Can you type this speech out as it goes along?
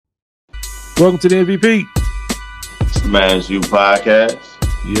Welcome to the MVP. Smash You Podcast.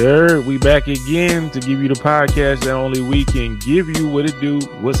 Yeah, we back again to give you the podcast that only we can give you. What it do,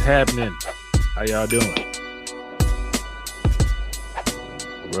 what's happening, how y'all doing?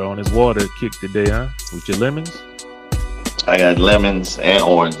 We're on this water kick today, huh? With your lemons? I got lemons and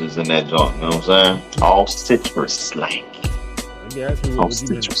oranges in that joint, you know what I'm saying? All citrus-like.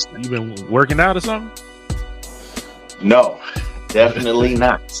 You been working out or something? No, definitely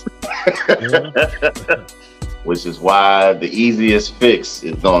not. Which is why the easiest fix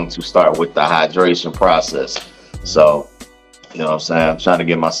is going to start with the hydration process. So, you know what I'm saying? I'm trying to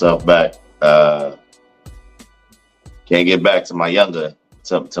get myself back. Can't get back to my to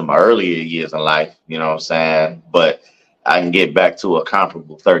my earlier years in life, you know what I'm saying? But I can get back to a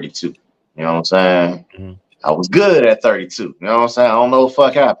comparable 32. You know what I'm saying? Mm-hmm. I was good at 32. You know what I'm saying? I don't know what the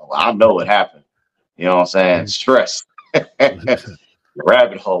fuck happened. Well, I know what happened. You know what I'm saying? Stress.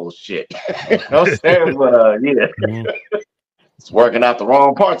 Rabbit hole shit. You know what I'm saying? But yeah. Mm-hmm. It's working out the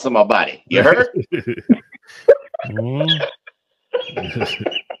wrong parts of my body. You heard? Mm-hmm.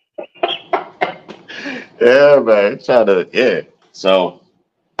 Yeah, man. So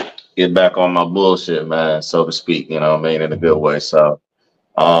get back on my bullshit, man, so to speak, you know what I mean, in a good way. So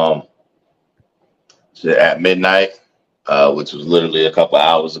at midnight, which was literally a couple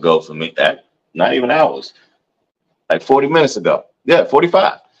hours ago for me, not even hours, like 40 minutes ago. Yeah,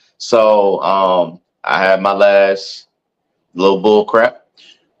 45. So I had my last little bull crap,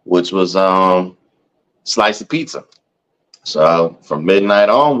 which was slice of pizza. So from midnight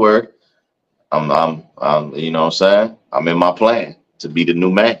onward, I'm you know what I'm saying? I'm in my plan to be the new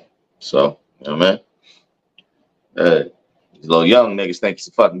man. So, you know what I mean? These little young niggas think it's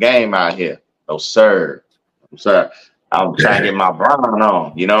a fucking game out here. No, sir. I'm sorry. I'm trying to get my brown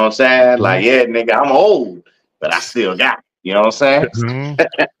on. You know what I'm saying? Like, yeah, nigga, I'm old, but I still got it. You know what I'm saying?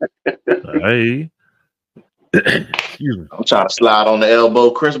 Hey. I'm trying to slide on the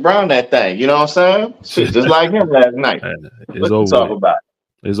elbow Chris Brown that thing. You know what I'm saying? Shit, just like him last night. It's over. Talk about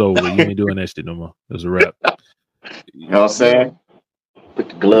it. It's over. You ain't doing that shit no more. It's a wrap. You know what I'm saying? Put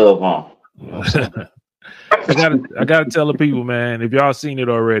the glove on. I gotta tell the people, man, if y'all seen it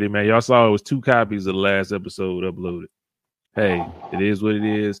already, man, y'all saw it was 2 copies of the last episode uploaded. Hey, it is what it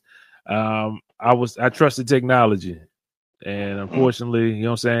is. I trusted technology, and unfortunately, you know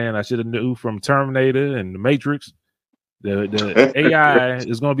what I'm saying, I should have knew from Terminator and the Matrix, the AI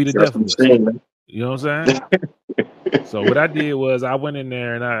is gonna be the death of us. You know what I'm saying? So what I did was I went in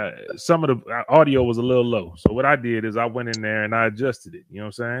there and some of the audio was a little low. So what I did is I went in there and I adjusted it. You know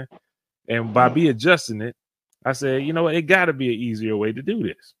what I'm saying? And by adjusting it, I said, you know what? It got to be an easier way to do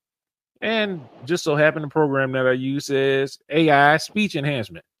this. And just so happened the program that I use says AI speech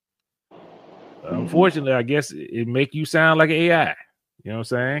enhancement. Unfortunately, I guess it make you sound like an AI. You know what I'm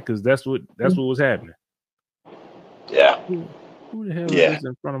saying? Because that's what was happening. Yeah. Who the hell is this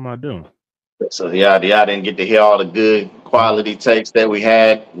in front of my doing? So yeah, I didn't get to hear all the good quality takes that we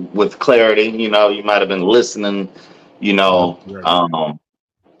had with clarity. You know, you might have been listening, you know,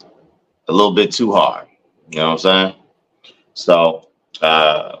 a little bit too hard. You know what I'm saying? So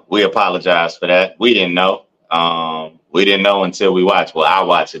we apologize for that. We didn't know. We didn't know until we watched. Well, I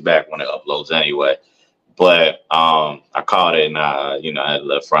watch it back when it uploads anyway. But I caught it and I had to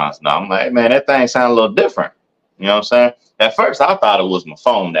let Franz know. I'm like, hey, man, that thing sounded a little different. You know what I'm saying? At first, I thought it was my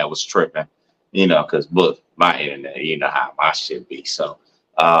phone that was tripping. You know, because my internet, you know how my shit be. So,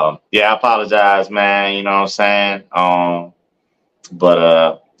 I apologize, man. You know what I'm saying?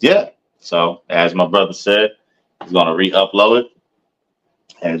 But yeah. So, as my brother said, he's going to re-upload it.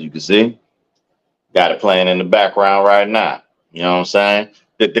 As you can see, got it playing in the background right now. You know what I'm saying?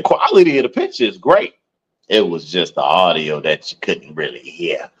 The quality of the picture is great. It was just the audio that you couldn't really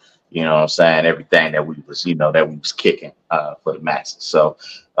hear. You know what I'm saying? Everything that we was kicking for the masses. So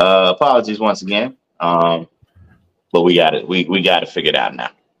apologies once again. But we got it. We got it figured out now.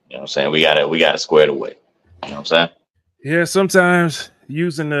 You know what I'm saying? We got it squared away. You know what I'm saying? Yeah, sometimes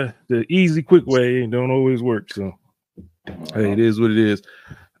using the easy, quick way don't always work. So hey, it is what it is.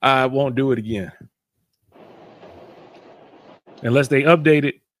 I won't do it again. Unless they update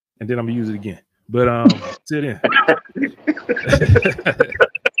it, and then I'm gonna use it again. But till then.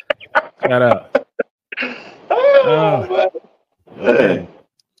 Shout out. Okay.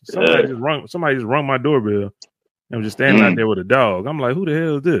 Somebody just rung my doorbell and was just standing out there with a dog. I'm like, who the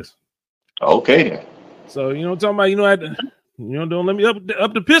hell is this? Okay. So you know what I'm talking about? Don't let me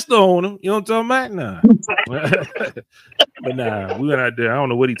up the pistol on him. You know what I'm talking about? Nah. But nah, we went out there. I don't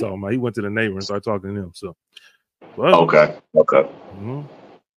know what he talking about. He went to the neighbor and started talking to him. So okay. Mm-hmm.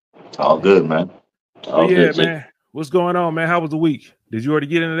 All good, man. All good, man. What's going on, man? How was the week? Did you already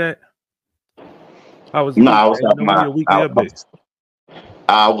get into that? I was No, I was talking a about. weekly update.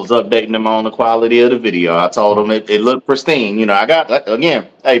 I was updating them on the quality of the video. I told them it looked pristine. You know, I got again.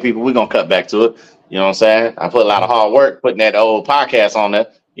 Hey, people, we're gonna cut back to it. You know what I'm saying? I put a lot of hard work putting that old podcast on there.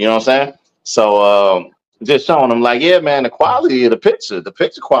 You know what I'm saying? So just showing them like, yeah, man, the quality of the picture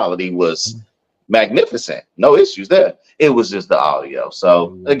quality was magnificent. No issues there. It was just the audio.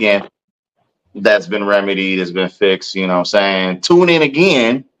 So again, that's been remedied. It's been fixed. You know what I'm saying? Tune in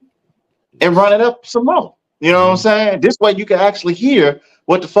again and run it up some more. You know what I'm saying? This way you can actually hear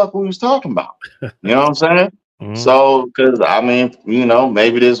what the fuck we was talking about. You know what I'm saying? So, because I mean, you know,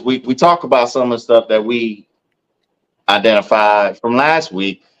 maybe this week we talk about some of the stuff that we identified from last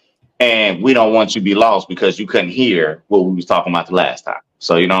week, and we don't want you to be lost because you couldn't hear what we was talking about the last time.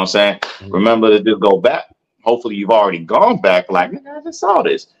 So, you know what I'm saying? Remember to just go back. Hopefully, you've already gone back. Like, I just saw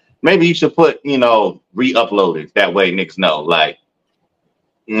this. Maybe you should put, you know, re-upload it. That way, niggas know. Like,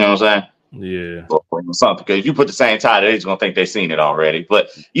 you know what I'm saying? Yeah. Or something, because if you put the same title, they're just gonna think they've seen it already. But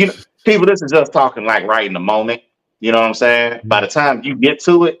you know, people, this is just talking like right in the moment. You know what I'm saying? By the time you get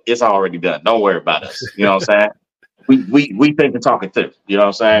to it, it's already done. Don't worry about us. You know what I'm saying? We think and talking through. You know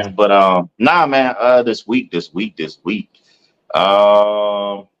what I'm saying? But nah, man. This week. Shit,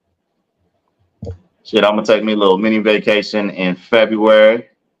 I'm gonna take me a little mini vacation in February.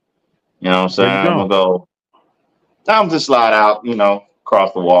 You know what I'm saying? I'm just slide out. You know,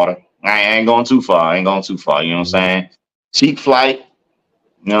 across the water. I ain't going too far. You know what I'm saying? Cheap flight.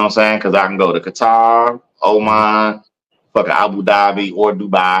 You know what I'm saying? Because I can go to Qatar, Oman, fucking Abu Dhabi, or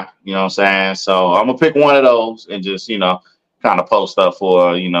Dubai. You know what I'm saying? So I'm going to pick one of those and just, you know, kind of post up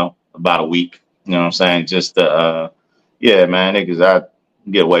for, you know, about a week. You know what I'm saying? Just to, yeah, man, niggas, I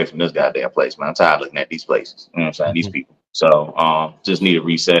get away from this goddamn place, man. I'm tired of looking at these places. You know what I'm saying? These people. So just need a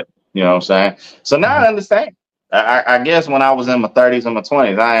reset. You know what I'm saying? So now I understand. I guess when I was in my 30s and my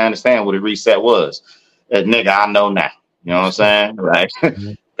 20s, I understand what a reset was. That nigga, I know now. You know what I'm saying? Like,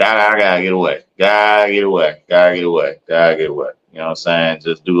 I gotta get away. Gotta get away. You know what I'm saying?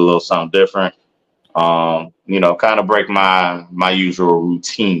 Just do a little something different. You know, kind of break my usual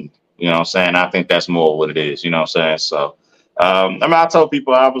routine. You know what I'm saying? I think that's more what it is. You know what I'm saying? So, I mean, I told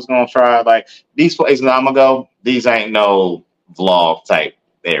people I was gonna try like these places I'm gonna go. These ain't no vlog type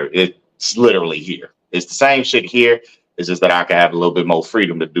there. It's literally here. It's the same shit here. It's just that I can have a little bit more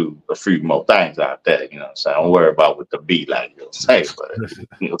freedom to do a few more things out there. You know what I'm saying? Don't worry about what the be like you'll say, but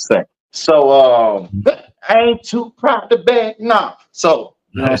you know what I'm saying? So I ain't too proud to beg. No. So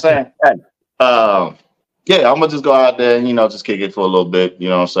you know what I'm saying? Hey, yeah, I'm gonna just go out there and, you know, just kick it for a little bit, you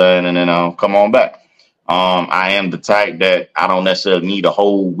know what I'm saying, and then come on back. I am the type that I don't necessarily need a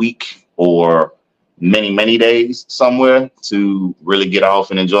whole week or many days somewhere to really get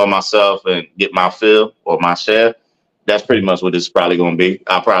off and enjoy myself and get my fill or my share. That's pretty much what this is probably going to be.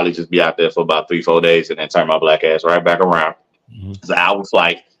 I'll probably just be out there for about 3-4 days and then turn my black ass right back around. It's an hour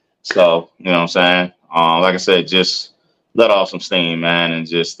flight. So, you know what I'm saying? Like I said, just let off some steam, man, and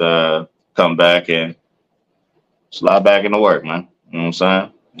just come back and slide back into work, man. You know what I'm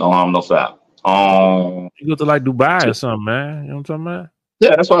saying? No harm, no foul. You go to like Dubai or something, man. You know what I'm talking about?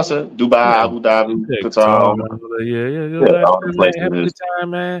 Yeah, that's what I said. Dubai, Abu Dhabi, Qatar. Yeah. All the places. Have a good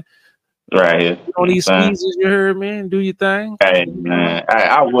time, man. Right here. On these squeezes, you heard, man. Do your thing. Hey, man.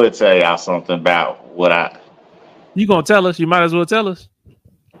 I would tell y'all something about what I. You gonna tell us? You might as well tell us.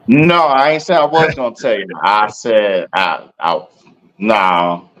 No, I ain't said I was gonna tell you. I said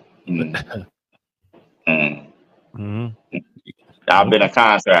no. I've been a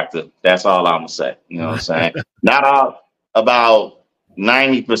contractor. That's all I'm gonna say. You know what I'm saying? Not all, about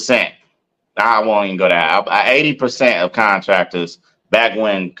 90%. I won't even go down. 80% of contractors back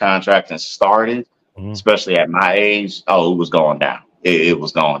when contracting started, especially at my age, it was going down. It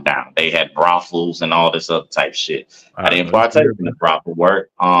was going down. They had brothels and all this other type shit. I didn't partake in the brothel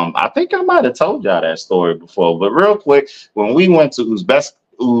work. I think I might have told y'all that story before, but real quick, when we went to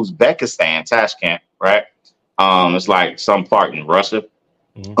Uzbekistan, Tashkent, right? It's like some part in Russia.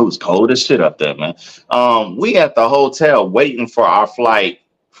 It was cold as shit up there, man. We at the hotel waiting for our flight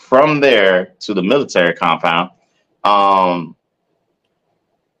from there to the military compound.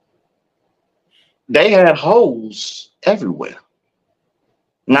 They had hoes everywhere.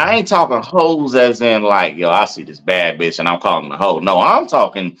 Now, I ain't talking hoes as in like, yo, I see this bad bitch and I'm calling the hoe. No, I'm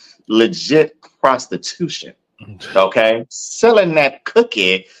talking legit prostitution. Okay? Selling that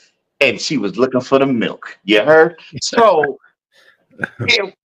cookie and she was looking for the milk. You heard? So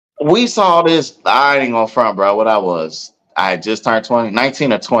we saw this. I ain't gonna front, bro. I had just turned 20,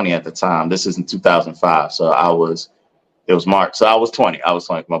 19 or 20 at the time. This is in 2005. So it was March. So I was 20. I was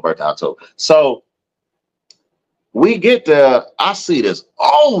 20 for my birthday, October. So we get there. I see this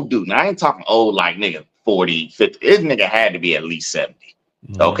old dude. Now, I ain't talking old like nigga 40, 50. This nigga had to be at least 70.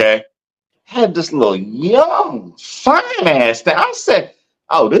 Okay. Had this little young, fine ass thing. I said,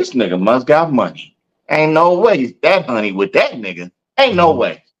 oh, this nigga must got money. Ain't no way that honey with that nigga. Ain't no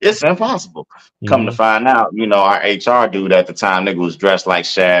way. It's impossible. Come to find out, you know, our HR dude at the time, nigga was dressed like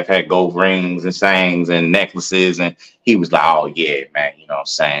Shaft, had gold rings and things and necklaces. And he was like, oh, yeah, man, you know what I'm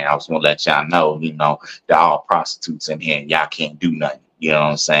saying? I was going to let y'all know, you know, they're all prostitutes in here and y'all can't do nothing. You know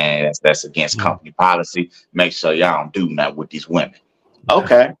what I'm saying? That's against company policy. Make sure y'all don't do nothing with these women.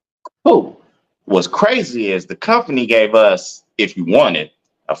 Okay, cool. What's crazy is the company gave us, if you wanted,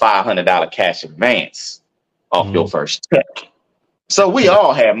 a $500 cash advance off your first check. So we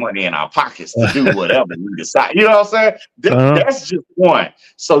all had money in our pockets to do whatever we decide. You know what I'm saying? That's just one.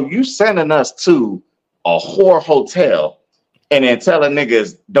 So you sending us to a whore hotel and then telling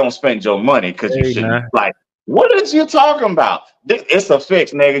niggas don't spend your money because you shouldn't. Like, what is you talking about? It's a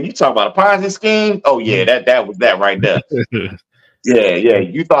fix, nigga. You talk about a Ponzi scheme? Oh yeah, that was that right there. Yeah.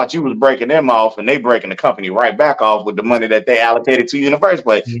 You thought you was breaking them off, and they breaking the company right back off with the money that they allocated to you in the first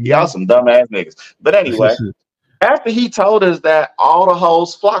place. Y'all some dumbass niggas. But anyway. After he told us that, all the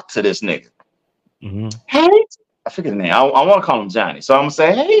hoes flocked to this nigga. Hey, I forget his name. I want to call him Johnny. So I'm going to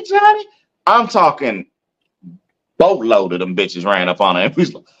say, hey, Johnny. I'm talking boatload of them bitches ran up on him.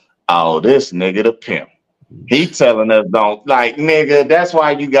 He's like, oh, this nigga the pimp. He telling us don't, like, nigga, that's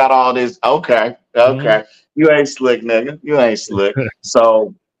why you got all this. Okay. You ain't slick, nigga. You ain't slick.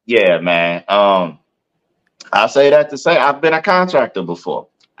 So, yeah, man. I'll say that to say I've been a contractor before.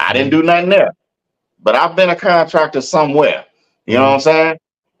 I didn't do nothing there. But I've been a contractor somewhere, you know what I'm saying?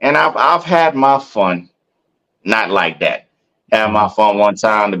 And I've had my fun, not like that. Had my fun one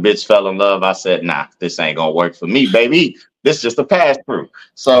time, the bitch fell in love. I said, nah, this ain't gonna work for me, baby. This just a pass through.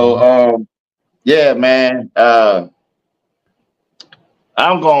 So, yeah, man.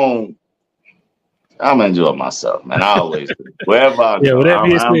 I'm enjoying myself, man. I always do. Wherever I go,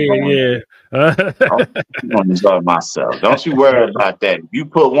 I'm gonna enjoy myself. Don't you worry about that. If you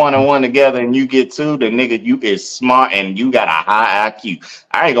put one and one together and you get two, the nigga you is smart and you got a high IQ.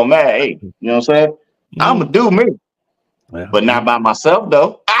 I ain't gonna mad. Hey, you know what I'm saying? I'm gonna do me, but not by myself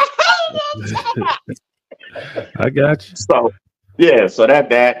though. I got you. So yeah, so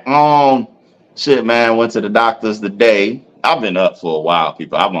that shit, man. Went to the doctors today. I've been up for a while,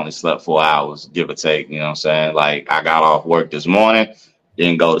 people. I've only slept 4 hours, give or take. You know what I'm saying? Like, I got off work this morning,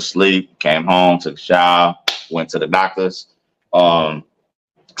 didn't go to sleep, came home, took a shower, went to the doctors. Sound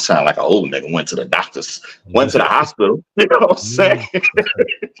like an old nigga. Went to the doctors, went to the hospital. You know what I'm saying?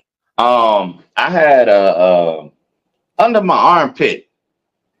 I had under my armpit,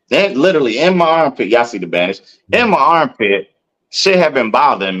 then literally in my armpit. Y'all see the bandage in my armpit. Shit had been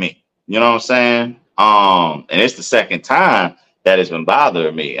bothering me. You know what I'm saying? And it's the second time that it's been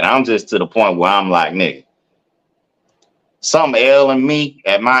bothering me. And I'm just to the point where I'm like, nigga, something ailing me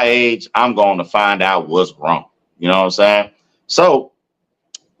at my age, I'm going to find out what's wrong. You know what I'm saying? So,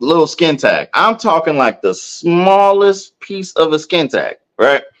 little skin tag. I'm talking like the smallest piece of a skin tag,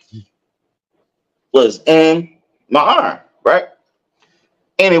 right? Was in my arm, right?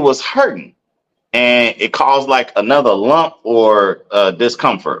 And it was hurting. And it caused like another lump or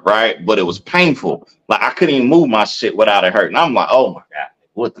discomfort, right? But it was painful. Like I couldn't even move my shit without it hurting. I'm like, oh my God,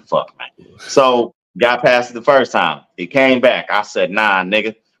 what the fuck, man? So got past it the first time. It came back. I said, nah,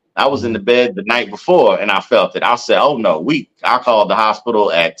 nigga. I was in the bed the night before and I felt it. I said, oh no, I called the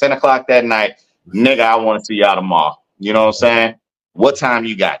hospital at 10 o'clock that night. Nigga, I want to see y'all tomorrow. You know what I'm saying? What time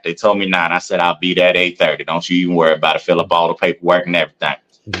you got? They told me 9. I said, I'll be there at 8:30. Don't you even worry about it. Fill up all the paperwork and everything.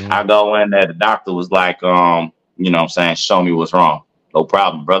 I go in there. The doctor was like, you know what I'm saying? Show me what's wrong. No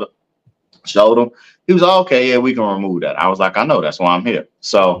problem, brother. Showed him. He was okay. Yeah, we can remove that. I was like, I know. That's why I'm here.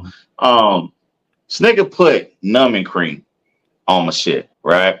 So, this nigga put numbing cream on my shit,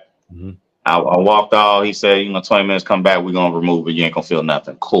 right? I walked out. He said, 20 minutes, come back. We're going to remove it. You ain't going to feel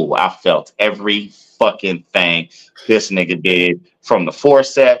nothing. Cool. I felt every fucking thing this nigga did, from the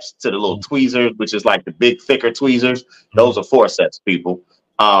forceps to the little tweezers, which is like the big, thicker tweezers. Those are forceps, people.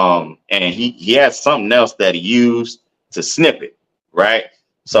 And he had something else that he used to snip it, right?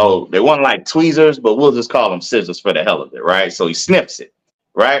 So they weren't like tweezers, but we'll just call them scissors for the hell of it, right? So he snips it,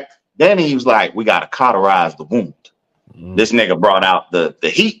 right? Then he was like, we got to cauterize the wound. This nigga brought out the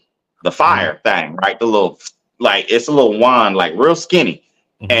heat, the fire thing, right? The little, like, it's a little wand, like real skinny.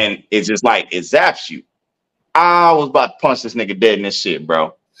 And it's just like, it zaps you. I was about to punch this nigga dead in this shit,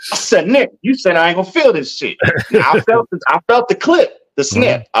 bro. I said, Nick, you said I ain't gonna feel this shit. I felt the clip. The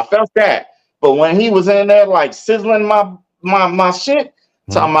snip, I felt that, but when he was in there like sizzling my shit,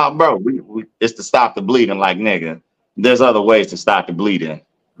 Talking about, bro, it's to stop the bleeding. Like, nigga, there's other ways to stop the bleeding.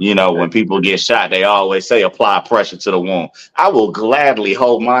 You know, when people get shot, they always say apply pressure to the wound. I will gladly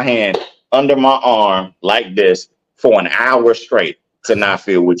hold my hand under my arm like this for an hour straight to not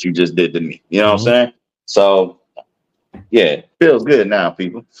feel what you just did to me. You know what I'm saying? So, yeah, feels good now,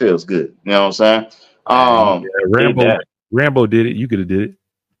 people. Feels good. You know what I'm saying? Rambo did it. You could have did it.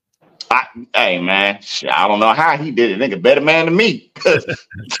 Hey, man, I don't know how he did it. Nigga, better man than me.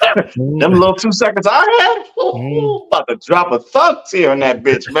 Them little 2 seconds I had, about to drop a thug tear in that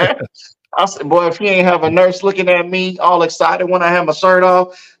bitch, man. I said, boy, if you ain't have a nurse looking at me all excited when I had my shirt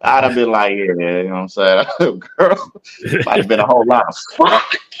off, I'd have been like, yeah, you know what I'm saying? Girl, might have been a whole lot of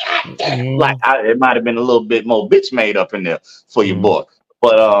fuck. Like, it might have been a little bit more bitch made up in there for your boy.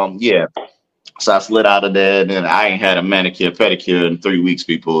 But, yeah. So I slid out of there, and then I ain't had a manicure, pedicure in 3 weeks,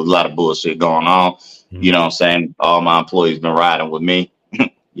 people. A lot of bullshit going on. You know what I'm saying? All my employees been riding with me.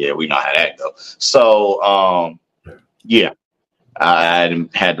 Yeah, we know how that go. So, yeah, I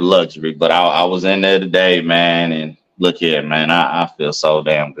had the luxury, but I was in there today, man, and look here, man, I feel so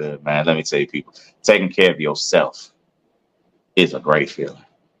damn good, man. Let me tell you, people, taking care of yourself is a great feeling.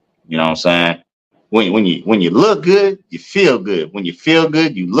 You know what I'm saying? When you look good, you feel good. When you feel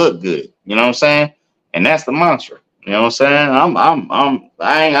good, you look good. You know what I'm saying? And that's the mantra. You know what I'm saying?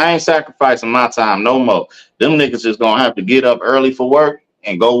 I ain't sacrificing my time no more. Them niggas just gonna have to get up early for work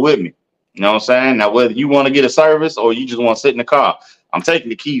and go with me. You know what I'm saying? Now, whether you want to get a service or you just want to sit in the car, I'm taking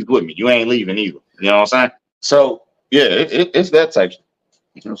the keys with me. You ain't leaving either. You know what I'm saying? So yeah, it's that type.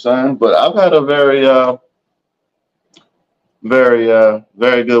 You know what I'm saying? But I've had a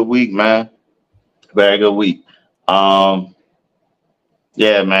very good week, man. Very good week.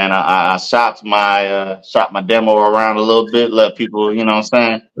 Yeah, man. I shopped my demo around a little bit. Let people, you know what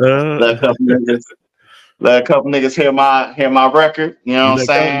I'm saying? Let a couple niggas hear my record. You know what I'm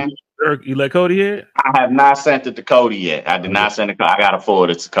saying? You let Cody hear? I have not sent it to Cody yet. I did not send it. I gotta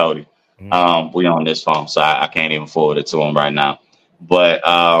forward it to Cody. We on this phone, so I can't even forward it to him right now. But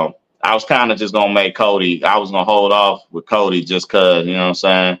I was kind of just gonna make Cody. I was gonna hold off with Cody just cause, you know what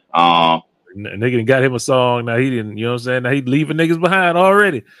I'm saying? Nigga got him a song. Now he didn't, you know what I'm saying? Now he leaving niggas behind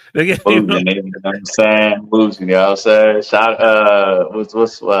already. You know what I'm saying? You know what I'm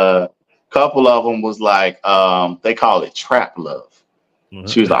saying? Couple of them was like, they call it trap love.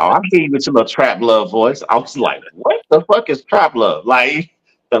 She was like, oh, I can't even your little trap love voice. I was like, what the fuck is trap love? Like,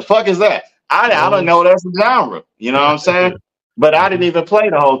 the fuck is that? I don't know that's a genre. You know what I'm saying? But I didn't even play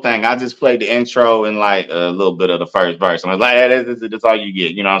the whole thing. I just played the intro and like a little bit of the first verse. I was like, hey, that's all you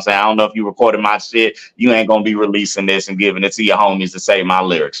get. You know what I'm saying? I don't know if you recorded my shit. You ain't gonna be releasing this and giving it to your homies to say my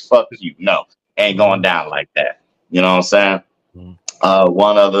lyrics. Fuck you. No, ain't going down like that. You know what I'm saying?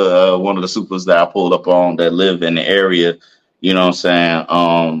 One of the supers that I pulled up on that live in the area, you know what I'm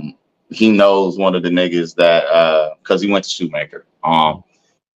saying? He knows one of the niggas that because he went to Shoemaker. You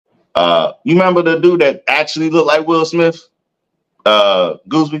remember the dude that actually looked like Will Smith?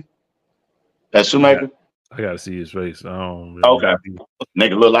 Gooseby? That Shoemaker? I gotta see his face. Okay.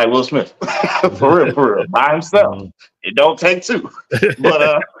 Nigga look like Will Smith. for real. By himself. It don't take two.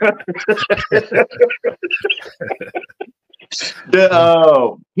 But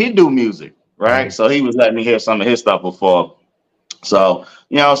he do music, right? So he was letting me hear some of his stuff before. So,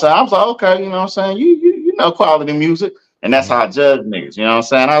 you know what I'm saying? I was like, okay, you know what I'm saying? You know quality music. And that's how I judge niggas, you know what I'm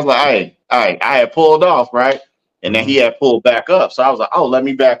saying? I was like, hey, all right, I had pulled off, right? And then he had pulled back up. So I was like, oh, let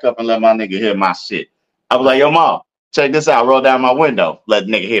me back up and let my nigga hear my shit. I was like, yo, mom, check this out. Roll down my window. Let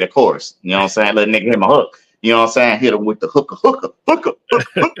the nigga hear the chorus. You know what I'm saying? Let the nigga hear my hook. You know what I'm saying? Hit him with the hooker.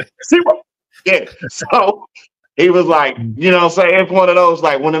 See what? Yeah. So he was like, you know what I'm saying? It's one of those,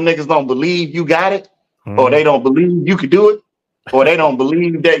 like, when them niggas don't believe you got it, or they don't believe you could do it, or they don't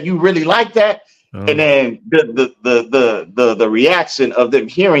believe that you really like that. And then the reaction of them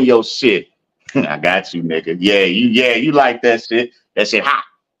hearing your shit. I got you, nigga. Yeah, you like that shit. That shit hot.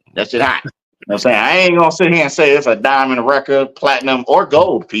 That shit hot. You know what I'm saying? I ain't gonna sit here and say it's a diamond record, platinum, or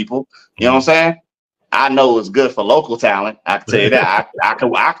gold, people. You know what I'm saying? I know it's good for local talent. I can tell you that. I can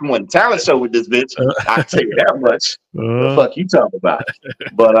win a talent show with this bitch. I can tell you that much. The fuck you talking about?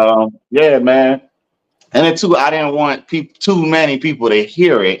 But yeah, man. And then too, I didn't want too many people to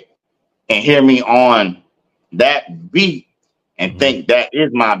hear it and hear me on that beat and think that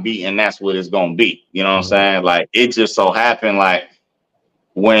is my beat and that's what it's gonna be. You know what I'm saying? Like, it just so happened, like,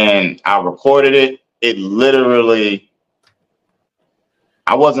 when I recorded it, it literally,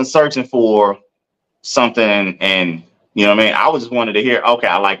 I wasn't searching for something, and you know what I mean? I was just wanted to hear, okay,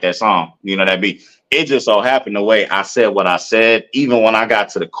 I like that song, you know, that beat. It just so happened the way I said what I said, even when I got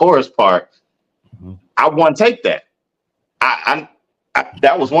to the chorus part, I wouldn't take that.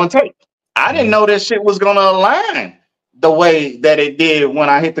 that was one take. I didn't know this shit was gonna align the way that it did when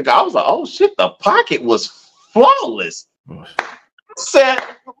I hit the. I was like, oh shit, the pocket was flawless. I said,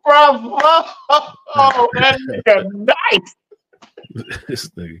 bro, oh, that nigga nice. This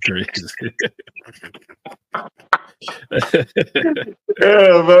nigga crazy.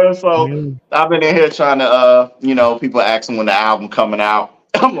 Yeah, man. So I've been in here trying to, people asking when the album coming out.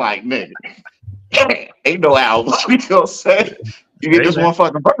 I'm like, nigga, ain't no album. You know what I'm saying? You get this one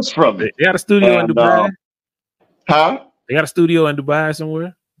fucking verse from me. They got a studio in Dubai. Huh? They got a studio in Dubai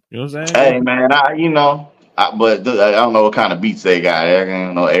somewhere. You know what I'm saying? Hey, man, but I don't know what kind of beats they got. I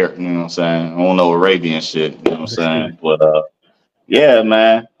don't know, you know what I'm saying? I don't know Arabian shit. You know what I'm saying? But yeah,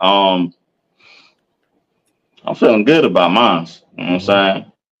 man. I'm feeling good about mine. You know what I'm saying?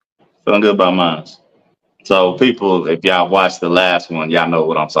 Feeling good about mine. So people, if y'all watched the last one, y'all know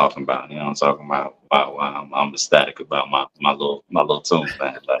what I'm talking about. You know what I'm talking about why I'm ecstatic about my little tune,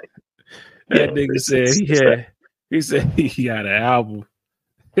 man. Like that nigga said he said he got an album.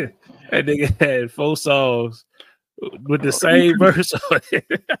 That nigga had 4 songs with the same verse on it.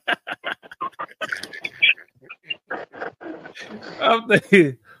 I'm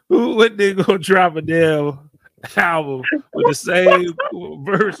thinking, what nigga gonna drop a damn album with the same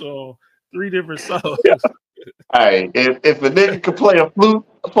verse on 3 different songs? Hey, if a nigga could play a flute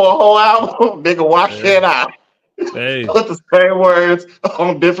for a whole album, nigga watch that out. Hey. Put the same words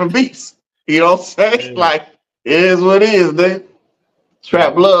on different beats. You know what I'm saying? Hey. Like, it is what it is, nigga.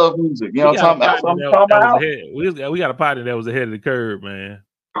 Trap love music. You know what I'm talking about? We got a partner that was ahead of the curve, man.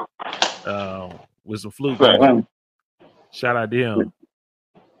 With some flute. Right. Shout out to him.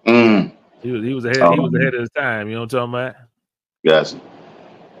 He was ahead. He was ahead of his time. You know what I'm talking about? Gotcha.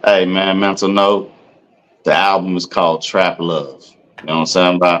 Hey, man, mental note. The album is called Trap Love. You know what I'm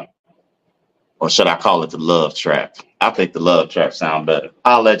saying about? Or should I call it the Love Trap? I think the Love Trap sound better.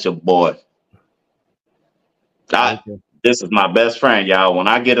 I'll let your boy. This is my best friend, y'all. When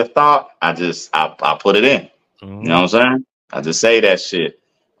I get a thought, I put it in. You know what I'm saying? I just say that shit.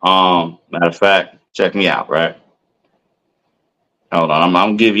 Matter of fact, check me out, right? Hold on, I'm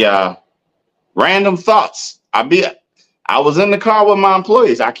gonna give y'all random thoughts. I was in the car with my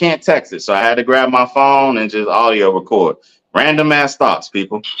employees. I can't text it, so I had to grab my phone and just audio record. Random ass thoughts,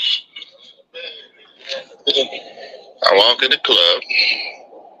 people. I walk in the club.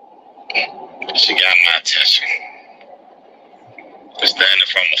 She got my attention. Standing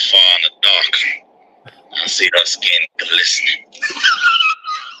from afar in the dark, I see her skin glistening.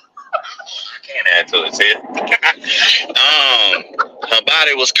 I can't add to it, Ted. Her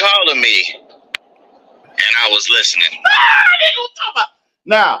body was calling me, and I was listening.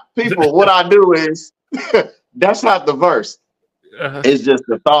 Now, people, what I do is, that's not the verse. It's just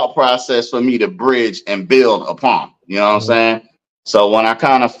the thought process for me to bridge and build upon. You know what I'm saying? So when I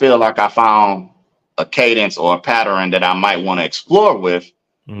kind of feel like I found a cadence or a pattern that I might want to explore with,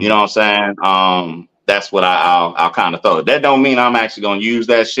 you know what I'm saying? That's what I'll kind of throw. That don't mean I'm actually gonna use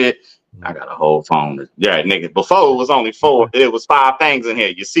that shit. I got a whole phone. Yeah, nigga. Before it was only 4. It was 5 things in here.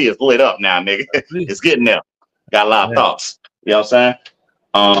 You see, it's lit up now, nigga. It's getting there. Got a lot of thoughts. You know what I'm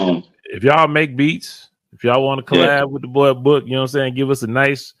saying? If y'all make beats, if y'all want to collab with the boy Book, you know what I'm saying? Give us a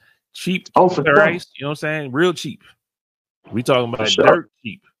nice, cheap price. You know what I'm saying? Real cheap. We talking about dirt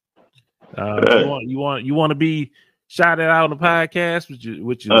cheap. You want to be shouted out on the podcast with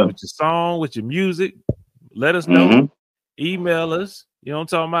your song, with your music? Let us know. Email us. You know what I'm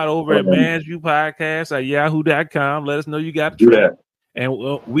talking about? Over at Man's View Podcast at yahoo.com. Let us know you got the track. And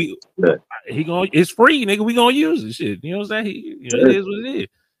it's free, nigga. We gonna use this shit. You know what I'm saying? It is what it is.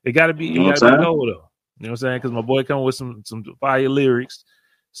 It gotta be cold though. You know what I'm saying? Because my boy come with some fire lyrics,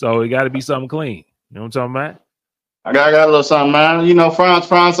 so it gotta be something clean. You know what I'm talking about? I got a little something, man. You know,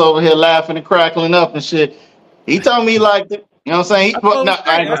 France over here laughing and crackling up and shit. He told me he liked it. You know what I'm saying?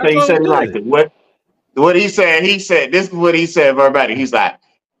 I ain't gonna say he said he liked it. What he said, this is what he said verbatim. He's like,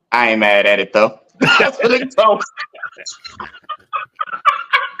 I ain't mad at it though. That's what he told me.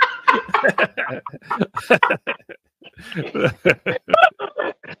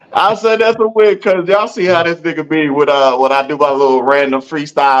 I said that's a weird because y'all see how this nigga be with when I do my little random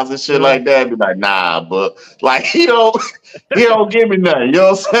freestyles and shit like that. Be like, nah, but like he don't give me nothing. You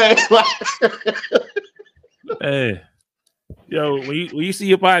know what I'm saying? Hey, yo, when you see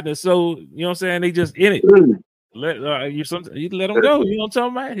your partner, so you know what I'm saying, they just in it. You let him go. You know what I'm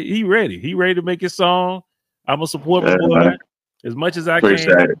talking about? He ready to make his song. I'm gonna support my boy as much as I can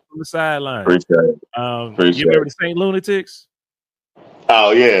from the sideline. Appreciate it. You remember the St. Lunatics?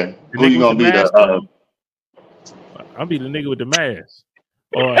 Oh yeah. Who you gonna be? I'll be the nigga with the mask.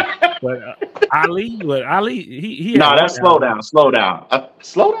 But Ali, he No, had that's slow down. Slow down.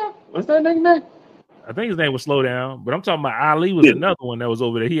 What's that nigga name? I think his name was Slow Down, but I'm talking about Ali was another one that was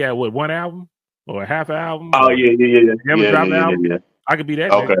over there. He had what, one album or a half an album? Oh yeah. Never dropped an album. Yeah. I could be that.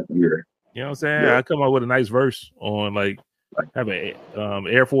 Okay. Nigga. Yeah. You know what I'm saying? Yeah. I come up with a nice verse on like have a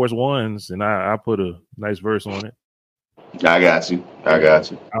Air Force Ones, and I put a nice verse on it. I got you.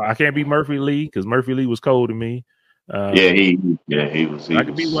 I can't be Murphy Lee because Murphy Lee was cold to me. He was. I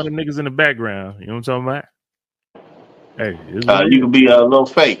could be one of the niggas in the background. You know what I'm talking about? Hey, you could be a little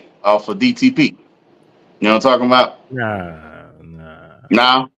fake off of DTP. You know what I'm talking about?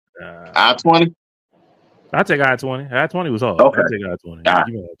 Nah. I-20? I'll take I-20. I-20 was hard. Okay. I'll take I-20.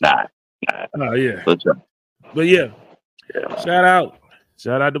 Nah. Oh, yeah. But yeah. Shout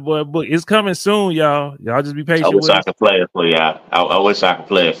out to Boy Book. It's coming soon, y'all. Y'all just be patient. I wish I could play it for y'all. I wish I could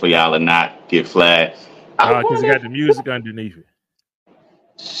play it for y'all and not get flagged. Because it got the music underneath it.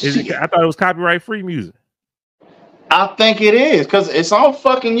 I thought it was copyright free music. I think it is because it's on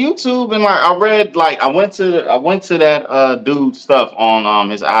fucking YouTube, and like I read, like I went to that dude's stuff on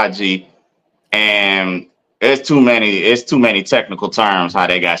his IG, and it's too many technical terms how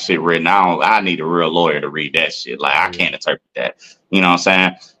they got shit written. I need a real lawyer to read that shit. Like I can't interpret that. You know what I'm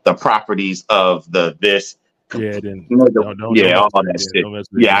saying? The properties of this. Yeah, then all that shit.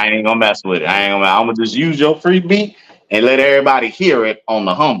 Yeah, I ain't gonna mess with it. I'm gonna just use your free beat and let everybody hear it on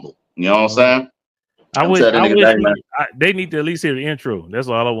the humble. You know what I'm saying? I wish they need to at least hear the intro. That's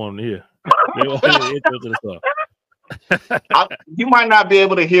all I want to hear. They want to hear the intro to the song. You might not be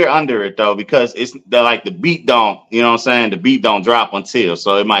able to hear under it though, because it's like the beat don't, you know what I'm saying? The beat don't drop until,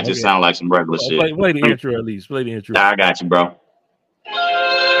 so it might just sound like some regular shit. Play the intro at least. Play the intro. I got you, bro.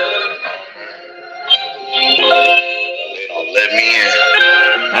 They don't let me in.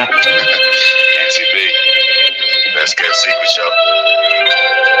 NTB, Best Kept Secret Show.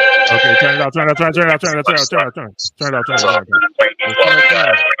 Okay, turn it off. Yeah, this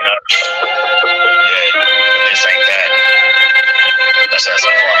ain't that. Let's have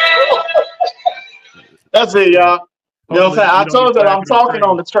some fun. That's it, y'all. You know what I'm saying? I told you I'm talking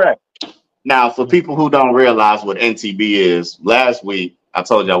on the track. Now, for people who don't realize what NTB is, last week I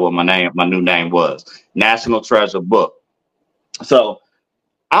told y'all what my new name was. National Treasure Book. So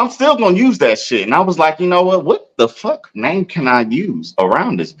I'm still gonna use that shit. And I was like, you know what the fuck name can I use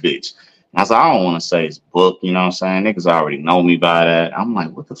around this bitch? And I said, I don't want to say it's book, you know what I'm saying? Niggas already know me by that. I'm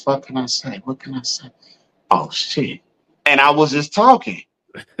like, what the fuck can I say? What can I say? Oh shit. And I was just talking.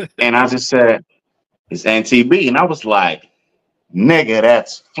 And I just said, it's NTB. And I was like, nigga,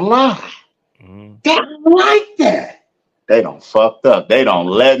 that's fly. They don't like that. They don't fucked up. They don't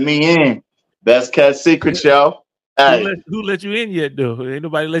let me in. Best Kept Secret Show. Hey. Who let you in yet, though? Ain't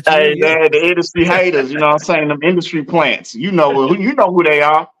nobody let you in yet. The industry haters, you know what I'm saying? Them industry plants. You know who they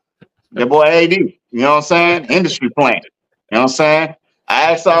are. That boy AD. You know what I'm saying? Industry plant. You know what I'm saying?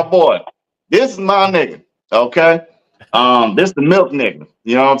 I asked our boy, this is my nigga. Okay. This the milk nigga.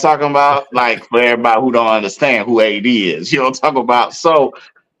 You know what I'm talking about? Like for everybody who don't understand who AD is. You know what I'm talking about? So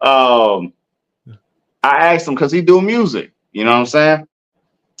I asked him because he do music. You know what I'm saying?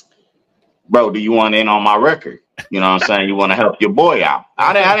 Bro, do you want in on my record? You know what I'm saying? You want to help your boy out.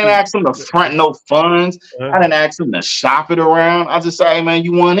 I didn't ask him to front no funds. I didn't ask him to shop it around. I just say, hey, man,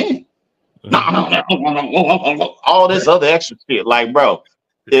 you want in? No. All this other extra shit. Like, bro,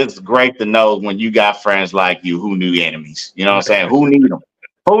 it's great to know when you got friends like you who need enemies. You know what I'm saying? Who need them?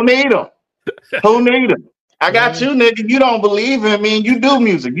 Who need them? Who need them? I got you, nigga. You don't believe in me and you do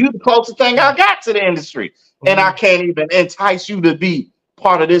music. You the closest thing I got to the industry. And I can't even entice you to be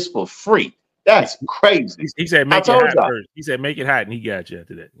part of this for free. That's crazy. He said, make it hot first. He said, make it hot, and he got you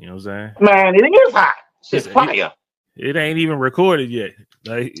after that. You know what I'm saying? Man, it is hot. It's fire. It ain't even recorded yet.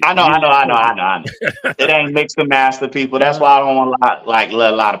 Like, I know. It ain't mixed and master, people. That's why I don't want let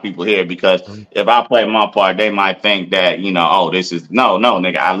a lot of people hear, because if I play my part, they might think that, you know, oh, this is no,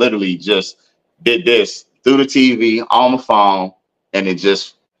 nigga. I literally just did this through the TV on my phone, and it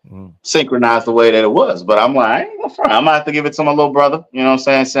just synchronized the way that it was. But I'm like, I ain't gonna front. I'm gonna have to give it to my little brother. You know what I'm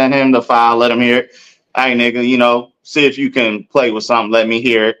saying? Send him the file, let him hear it. Hey, nigga, you know, see if you can play with something. Let me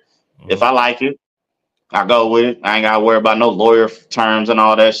hear it. If I like it, I go with it. I ain't gotta worry about no lawyer terms and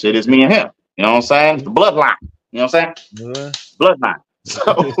all that shit. It's me and him. You know what I'm saying? It's the bloodline. You know what I'm saying? Bloodline.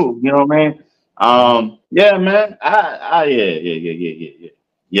 So you know what I mean? Yeah, man.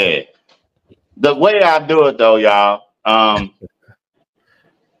 Yeah. The way I do it though, y'all.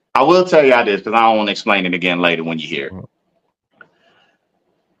 I will tell y'all this because I don't want to explain it again later when you hear it.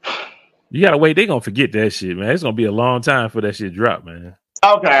 You gotta wait. They gonna forget that shit, man. It's gonna be a long time for that shit drop, man.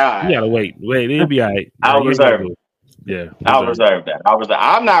 Okay, all right. You gotta wait. It'll be all right. I'll reserve it. Yeah, I'll reserve that.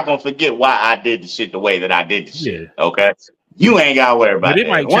 I'm not gonna forget why I did the shit the way that I did the shit. Okay, you ain't gotta worry about it.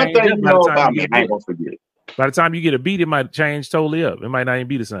 One thing you know about me, I ain't gonna forget it. By the time you get a beat, it might change totally up. It might not even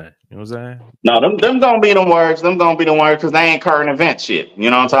be the same. You know what I'm saying? No, them gonna be the words. Them gonna be the words because they ain't current event shit. You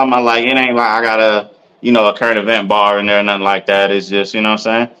know what I'm talking about? Like, it ain't like I got a current event bar in there, nothing like that. It's just, you know what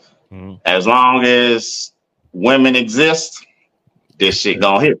I'm saying? Mm-hmm. As long as women exist, this shit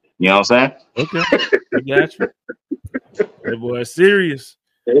gonna hit. You know what I'm saying? Okay, I got you. That boy is serious.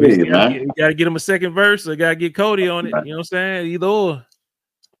 You gotta get him a second verse. I gotta get Cody on it. You know what I'm saying? Either or.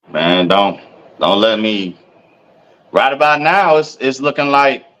 Man, don't let me. Right about now, it's looking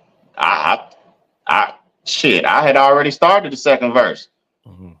like I had already started the second verse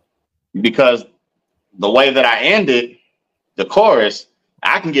because the way that I ended the chorus,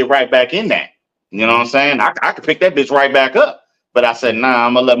 I can get right back in that. You know what I'm saying? I can pick that bitch right back up. But I said, nah,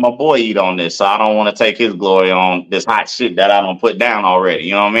 I'm gonna let my boy eat on this, so I don't want to take his glory on this hot shit that I don't put down already.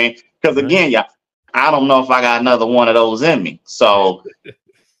 You know what I mean? Because again, I don't know if I got another one of those in me. So.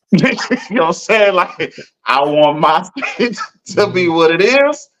 You know what I'm saying? Like, I want my shit to be what it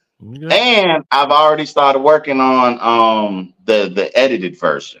is. And I've already started working on the edited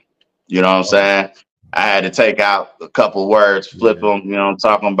version. You know what I'm saying? I had to take out a couple words, flip them, you know what I'm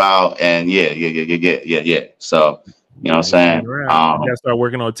talking about, and yeah. So, you know what I'm saying? You gotta start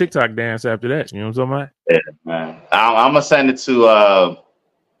working on a TikTok dance after that. You know what I'm talking about? Yeah, man. I'm gonna send it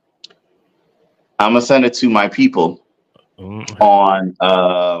to my people. On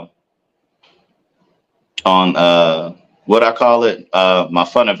what I call it, my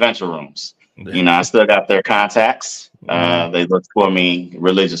fun adventure rooms. You know, I still got their contacts. They look for me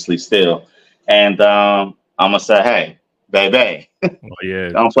religiously still, and I'm gonna say, hey, baby,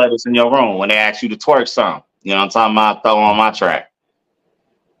 don't play this in your room when they ask you to twerk some. You know what I'm talking about? Throw on my track.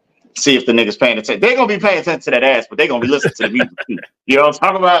 See if the niggas paying attention. They're gonna be paying attention to that ass, but they're gonna be listening to the music too. You know what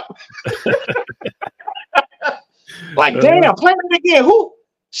I'm talking about? Like, damn, play it again. Who?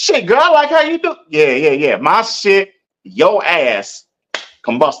 Shit, girl, I like how you do. Yeah. My shit, your ass,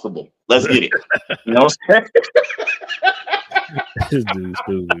 combustible. Let's get it. You know what I'm saying? This dude's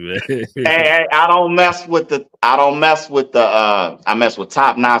stupid, man. Hey, I mess with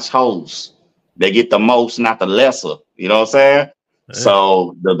top-notch hoes. They get the most, not the lesser. You know what I'm saying?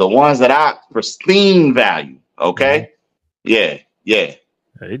 So the ones that I pristine value, okay? Yeah.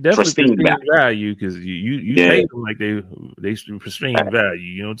 They definitely pristine value because you pay them like they pristine value.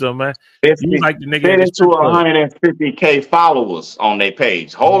 You know what I'm talking about? You like the nigga to 150K followers on their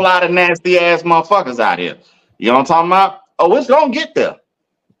page. Whole lot of nasty ass motherfuckers out here. You know what I'm talking about? Oh, it's gonna get there.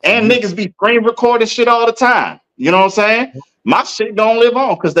 And niggas be screen recording shit all the time. You know what I'm saying? My shit don't live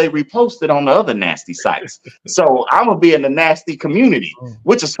on because they repost it on the other nasty sites. So I'm gonna be in the nasty community,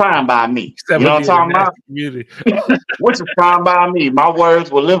 which is fine by me. You know what I'm talking about? Which is fine by me. My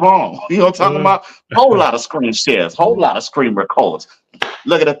words will live on. You know what I'm talking about? Whole lot of screen shares, whole lot of screen records.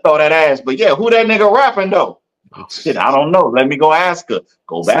 Look at her throw that ass. But yeah, who that nigga rapping though? Shit, I don't know. Let me go ask her.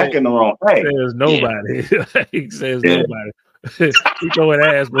 Go back in the room. Hey, says nobody. He says nobody. He throwing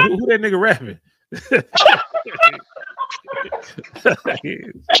ass, but who that nigga rapping?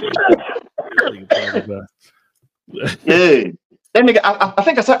 Yeah, that nigga. I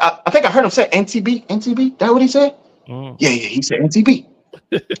think I heard him say NTB. NTB. That what he said? Yeah. He said NTB.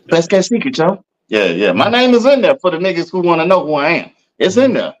 Best kept secret, yo. Yeah. My name is in there for the niggas who want to know who I am. It's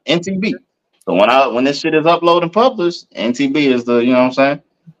in there. NTB. So when this shit is uploaded and published, NTB is the, you know what I'm saying?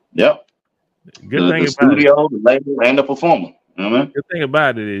 Yep. Good thing the studio, the label, and the performer. You know what I mean? Good thing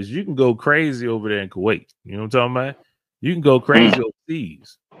about it is you can go crazy over there in Kuwait. You know what I'm talking about? You can go crazy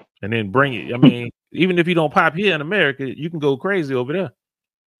overseas and then bring it. I mean, even if you don't pop here in America, you can go crazy over there.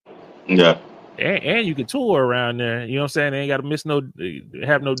 Yeah. And you can tour around there. You know what I'm saying? They ain't got to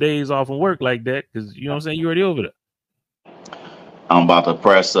have no days off from work like that because, you know what I'm saying, you're already over there. I'm about to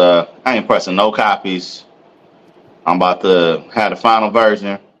press, I ain't pressing no copies. I'm about to have the final version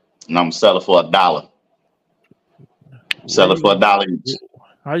and I'm going to sell it for $1. Sell it for $1 each.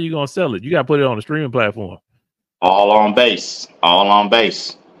 How you going to sell it? You got to put it on a streaming platform. All on base. All the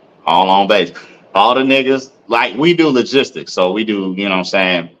niggas, like we do logistics. So we do, you know what I'm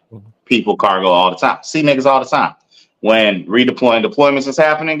saying, people cargo all the time. See niggas all the time. When deployments is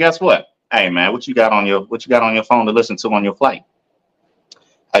happening, guess what? Hey man, what you got on your phone to listen to on your flight?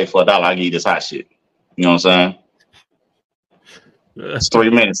 Hey, for $1, I'll give you this hot shit. You know what I'm saying? It's 3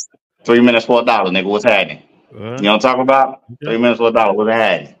 minutes. 3 minutes for $1, nigga. What's happening? You know what I'm talking about? 3 minutes for $1. What's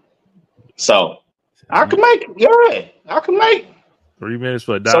happening? So I can make it. Yeah, I can make 3 minutes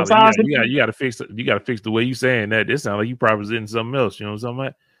for $1. Sometimes you got to fix the way you saying that. This sounds like you probably in something else. You know what I'm talking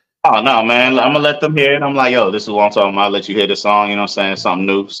about? Oh no, man! I'm gonna let them hear it. I'm like, yo, this is what I'm talking about. I'll let you hear the song. You know what I'm saying? Something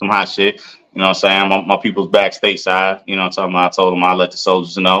new, some hot shit. You know what I'm saying? My people's back stateside. You know what I'm talking about? I told them I'll let the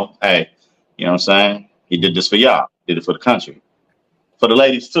soldiers know. Hey, you know what I'm saying? He did this for y'all. Did it for the country, for the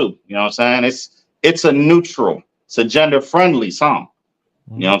ladies too. You know what I'm saying? It's a neutral, it's a gender friendly song.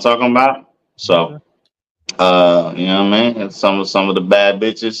 You know what I'm talking about? So, you know what I mean? And some of the bad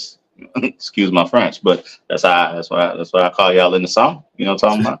bitches. Excuse my French, but that's why I call y'all in the song. You know what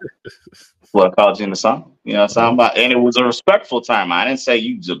I'm talking about? What I called you in the song. You know what I'm talking about? And it was a respectful time. I didn't say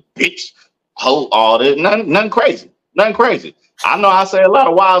you just bitch, hoe, all this. Nothing crazy. Nothing crazy. I know I say a lot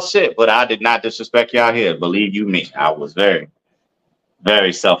of wild shit, but I did not disrespect y'all here. Believe you me. I was very,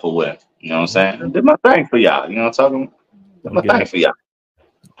 very self-aware. You know what I'm saying? I did my thing for y'all. You know what I'm talking about? Did my thing for y'all.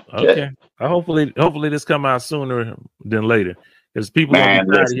 Okay. Yeah. Hopefully this come out sooner than later. Because people gonna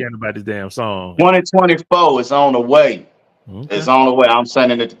be tired of hearing about this damn song. 2024 is on the way. Okay. It's on the way. I'm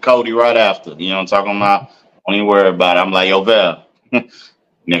sending it to Cody right after. You know what I'm talking about? Don't even worry about it. I'm like, yo, Vel,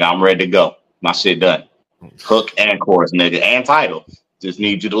 nigga, I'm ready to go. My shit done. Hook and chorus, nigga, and title. Just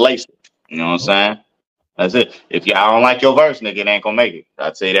need you to lace it. You know what I'm saying? That's it. If y'all don't like your verse, nigga, it ain't gonna make it.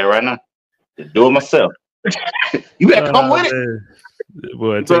 I'll tell you that right now. Just do it myself. You better come with it.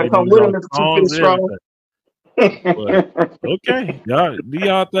 Boy, you better come with it. It's strong. Okay, y'all do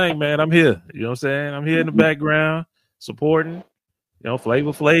y'all thing, man. I'm here. You know what I'm saying? I'm here in the background supporting. You know,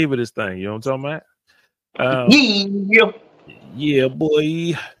 flavor this thing. You know what I'm talking about? Yeah,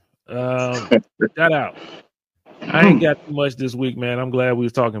 boy. Shout out. I ain't got too much this week, man. I'm glad we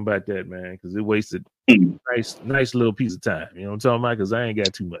was talking about that, man, because it wasted nice little piece of time. You know what I'm talking about? Because I ain't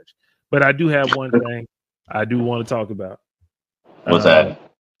got too much, but I do have one thing I do want to talk about. What's that?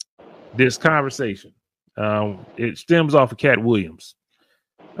 This conversation. It stems off of Cat Williams.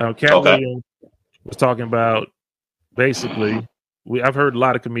 Williams was talking about basically. I've heard a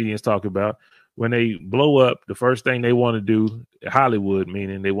lot of comedians talk about when they blow up, the first thing they want to do, Hollywood,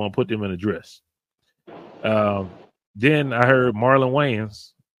 meaning they want to put them in a dress. Then I heard Marlon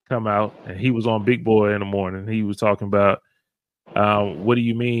Wayans come out, and he was on Big Boy in the morning. He was talking about, what do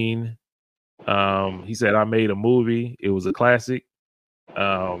you mean? He said, I made a movie. It was a classic.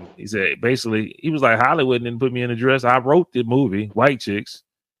 He said, basically, he was like, Hollywood didn't put me in a dress. I wrote the movie, White Chicks.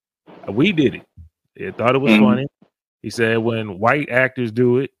 We did it. They thought it was funny. He said, when white actors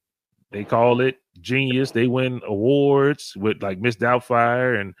do it, they call it genius. They win awards with like Miss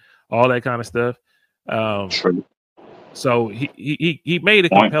Doubtfire and all that kind of stuff. True. So he made a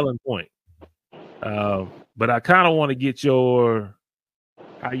compelling point. But I kind of want to get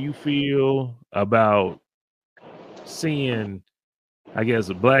how you feel about seeing, I guess,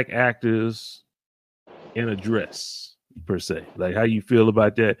 black actors in a dress per se. Like, how you feel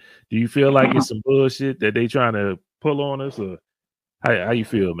about that? Do you feel like it's some bullshit that they trying to pull on us, or how you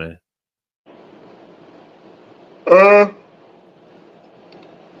feel, man?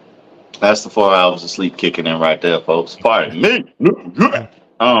 That's the 4 hours of sleep kicking in right there, folks. Pardon me.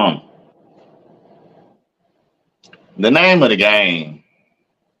 The name of the game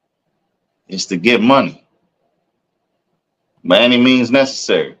is to get money by any means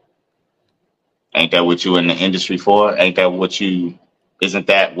necessary. Ain't that what you in the industry for? Isn't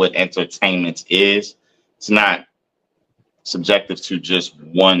that what entertainment is? It's not subjective to just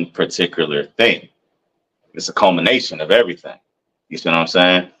one particular thing. It's a culmination of everything. You see what I'm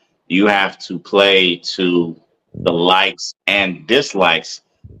saying? You have to play to the likes and dislikes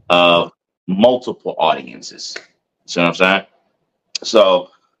of multiple audiences. See what I'm saying?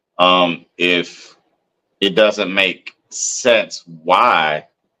 So if it doesn't make sense why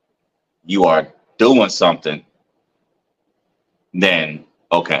you are doing something, then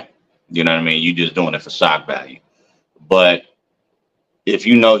okay. You know what I mean? You're just doing it for shock value. But if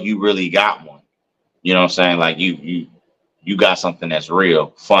you know you really got one, you know what I'm saying? Like you got something that's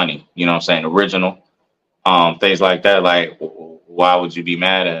real, funny, you know what I'm saying? Original, things like that. Like, why would you be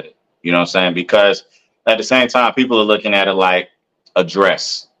mad at it? You know what I'm saying? Because at the same time, people are looking at it like a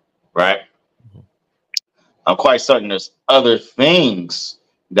dress, right? I'm quite certain there's other things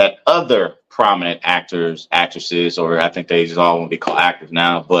that other prominent actors, actresses, or I think they just all want to be called actors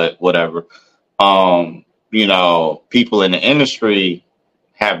now, but whatever. You know, people in the industry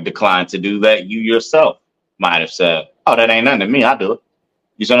have declined to do that. You yourself might have said, oh, that ain't nothing to me. I do it.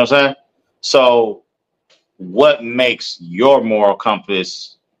 You see what I'm saying? So what makes your moral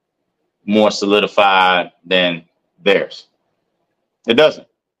compass more solidified than theirs? It doesn't.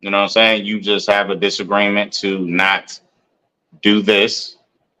 You know what I'm saying? You just have a disagreement to not do this.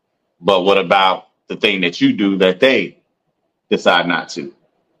 But what about the thing that you do that they decide not to?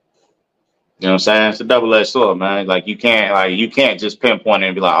 You know what I'm saying? It's a double-edged sword, man. Like you can't just pinpoint it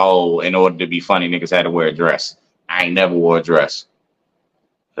and be like, oh, in order to be funny, niggas had to wear a dress. I ain't never wore a dress.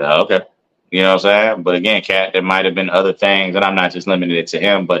 So, okay. You know what I'm saying? But again, Cat, there might have been other things, and I'm not just limiting it to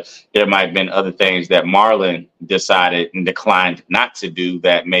him, but there might have been other things that Marlon decided and declined not to do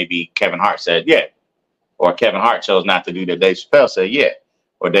that maybe Kevin Hart said, yeah. Or Kevin Hart chose not to do that Dave Chappelle said, yeah.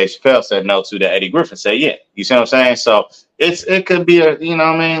 Or Dave Chappelle said no to that Eddie Griffin said, yeah. You see what I'm saying? So it could be a, you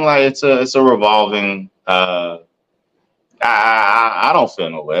know what I mean? Like it's a revolving, I don't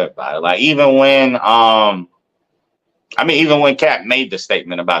feel no way about it. Like even when Cat made the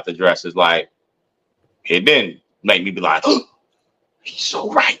statement about the dresses, like it didn't make me be like, oh, he's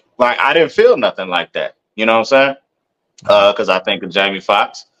so right. Like I didn't feel nothing like that. You know what I'm saying? Because I think of Jamie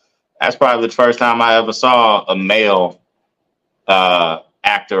Foxx. That's probably the first time I ever saw a male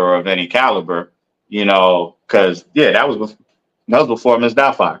actor of any caliber. You know, because that was before Miss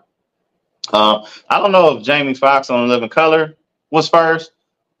Doubtfire. I don't know if Jamie Foxx on Living Color was first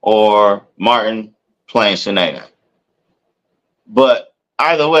or Martin playing Sinead. But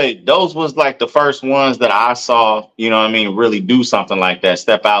either way, those was like the first ones that I saw, you know what I mean, really do something like that,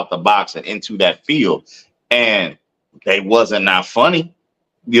 step out the box and into that field. And they wasn't not funny.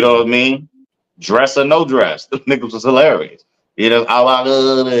 You know what I mean? Dress or no dress. The niggas was hilarious. You know, I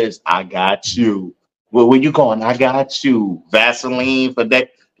love this. I got you. Well, where you going? I got you. Vaseline for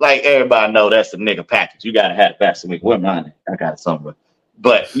that. Like everybody know that's the nigga package. You gotta have Vaseline. Where mine? I got it somewhere.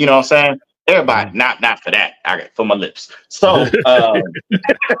 But you know what I'm saying? Everybody, not for that. I got it for my lips. So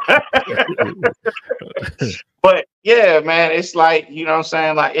but yeah, man, it's like, you know what I'm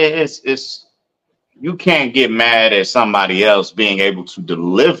saying? Like it's you can't get mad at somebody else being able to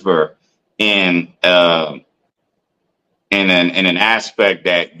deliver in an aspect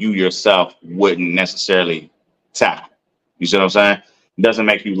that you yourself wouldn't necessarily tackle. You see what I'm saying? It doesn't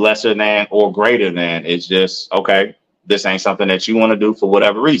make you lesser than or greater than. It's just, okay, this ain't something that you want to do for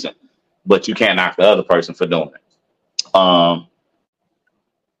whatever reason, but you can't knock the other person for doing it.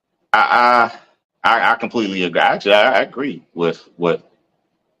 I completely agree. Actually, I agree with what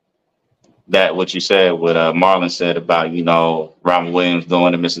you said, what Marlon said about, you know, Robin Williams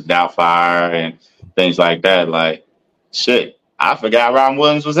doing the Mrs. Doubtfire and things like that. Like, shit, I forgot Robin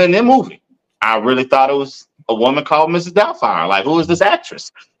Williams was in that movie. I really thought it was a woman called Mrs. Doubtfire. Like, who is this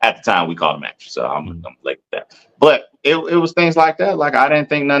actress? At the time, we called him actress, so I'm like that. But it was things like that. Like, I didn't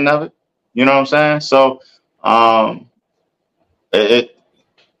think nothing of it. You know what I'm saying? So,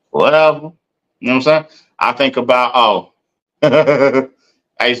 whatever. You know what I'm saying? I think about,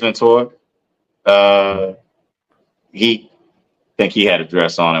 Ace Ventura. He had a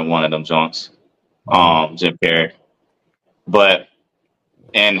dress on in one of them joints. Jim Carrey. But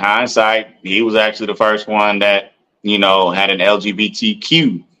in hindsight, he was actually the first one that, you know, had an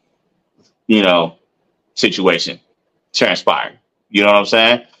LGBTQ, you know, situation transpire. You know what I'm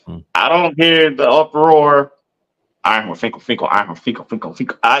saying? I don't hear the uproar. I don't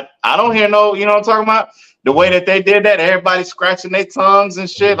hear no, you know what I'm talking about? The way that they did that, everybody scratching their tongues and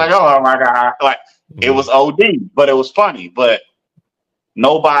shit. Like, oh my God. Like, it was OD, but it was funny. But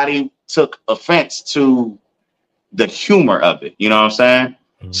nobody took offense to the humor of it. You know what I'm saying?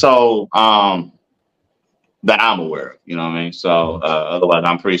 So, that I'm aware of, you know what I mean? So, otherwise,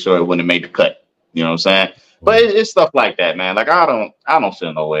 I'm pretty sure it wouldn't have made the cut. You know what I'm saying? But it's stuff like that, man. Like, I don't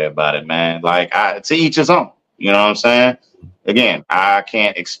feel no way about it, man. Like, to each his own. You know what I'm saying? Again, I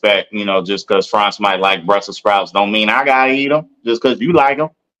can't expect, you know, just because France might like Brussels sprouts don't mean I gotta eat them. Just because you like them.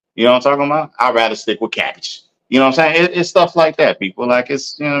 You know what I'm talking about? I'd rather stick with cabbage. You know what I'm saying? It's stuff like that, people. Like,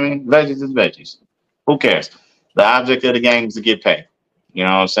 it's, you know what I mean? Veggies is veggies. Who cares? The object of the game is to get paid. You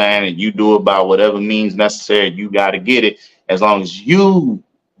know what I'm saying? And you do it by whatever means necessary. You got to get it. As long as you,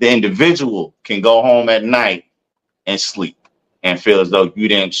 the individual, can go home at night and sleep and feel as though you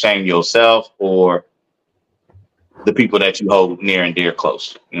didn't shame yourself or the people that you hold near and dear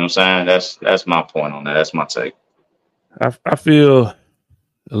close. You know what I'm saying? That's my point on that. That's my take. I feel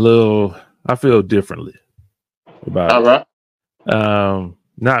differently about All it. right.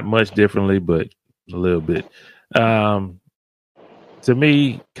 Not much differently, but a little bit. To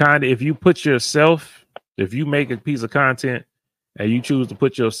me, kind of, if you make a piece of content and you choose to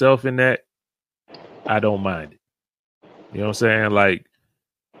put yourself in that, I don't mind it. You know what I'm saying? Like,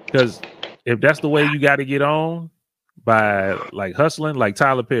 because if that's the way you got to get on by like hustling, like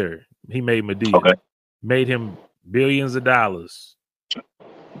Tyler Perry, he made Madea, made him billions of dollars,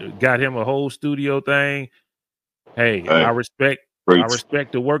 got him a whole studio thing. Hey, I respect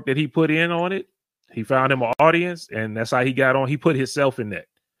the work that he put in on it. He found him an audience, and that's how he got on. He put himself in that.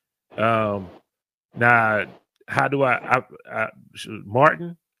 Now, how do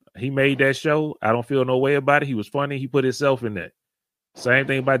Martin? He made that show. I don't feel no way about it. He was funny. He put himself in that. Same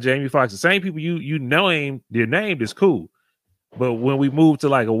thing about Jamie Foxx. The same people you know their name is cool. But when we move to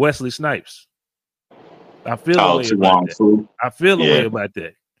like a Wesley Snipes, I feel a way about that. I feel a way about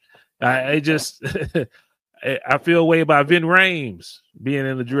that. I feel a way about Vin Rames being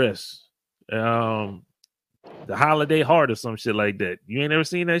in the dress. The Holiday Heart or some shit like that. You ain't ever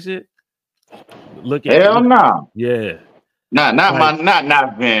seen that shit? Hell no. Yeah.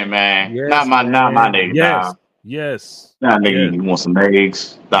 Not Vin, man. Yes, not my nigga. Yes. Yes. Nah, nigga, you want some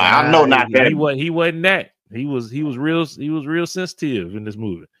eggs? I know not that. He wasn't that. He was real sensitive in this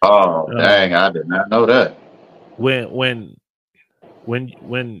movie. Oh, dang, I did not know that. When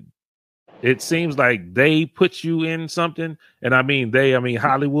it seems like they put you in something, and I mean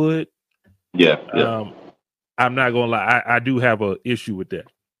Hollywood. Yeah. I'm not gonna lie, I do have an issue with that.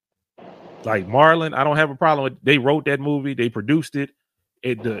 Like Marlon, I don't have a problem with. They wrote that movie, they produced it.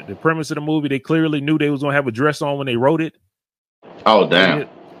 The premise of the movie, they clearly knew they was gonna have a dress on when they wrote it. Oh damn!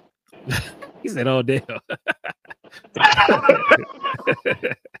 He said, "Oh damn."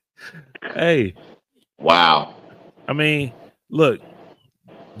 Hey, wow. I mean, look,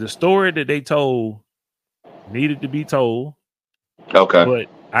 the story that they told needed to be told. Okay, but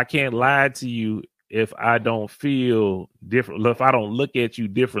I can't lie to you if I don't feel different. If I don't look at you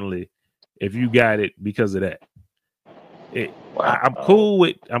differently, if you got it because of that. I'm cool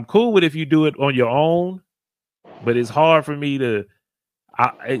with if you do it on your own, but it's hard for me to.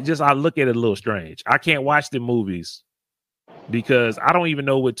 I look at it a little strange. I can't watch the movies because I don't even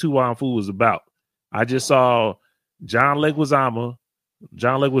know what Tu Wong Fu was about. I just saw John Leguizamo,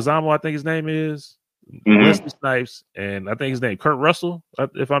 I think his name is, Wesley Snipes, and I think his name Kurt Russell,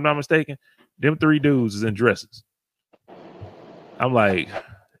 if I'm not mistaken. Them three dudes is in dresses. I'm like,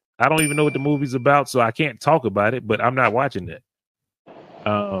 I don't even know what the movie's about, so I can't talk about it, but I'm not watching that.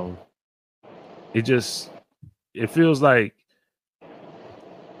 It feels like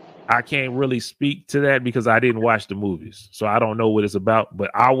I can't really speak to that because I didn't watch the movies, so I don't know what it's about. But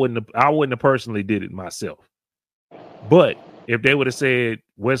I wouldn't have personally did it myself. But if they would have said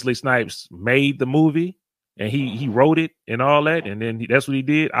Wesley Snipes made the movie and he wrote it and all that, and then that's what he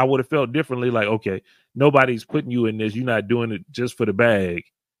did, I would have felt differently. Like, okay, nobody's putting you in this. You're not doing it just for the bag.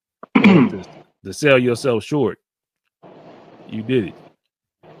 To sell yourself short. You did it.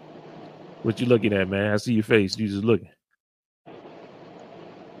 What you looking at, man? I see your face. You just looking.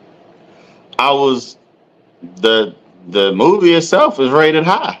 The movie itself is rated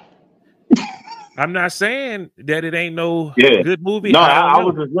high. I'm not saying that it ain't no good movie. No, I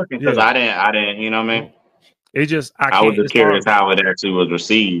was just looking because I didn't, you know what I mean? It just I was just curious how it actually was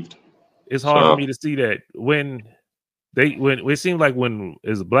received. It's hard for me to see that when it seems like when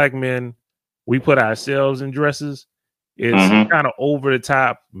as black men we put ourselves in dresses, it's kind of over the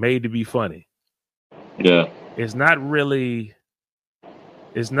top, made to be funny. Yeah. It's not really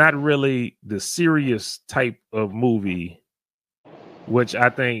the serious type of movie, which I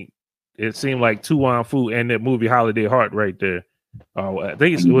think it seemed like Tu Wong Fu and that movie Holiday Heart right there. I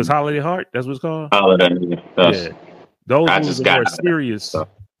think it was Holiday Heart. That's what it's called. Holiday. Yeah. Those movies are more serious.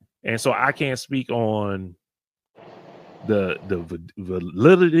 And so I can't speak on the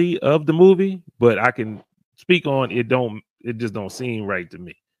validity of the movie, but I can speak on it just don't seem right to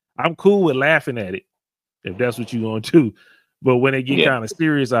me. I'm cool with laughing at it if that's what you're going to do. But when they get kind of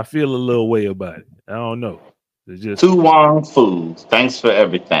serious, I feel a little way about it. I don't know. It's just Tu Wong Fu. Thanks for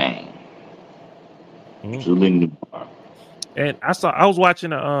everything. Julie Newmar. And I was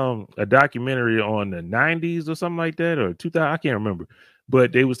watching a documentary on the 90s or something like that, or 2000, I can't remember.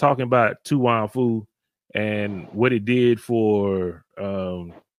 But they was talking about Tu Wong Fu and what it did for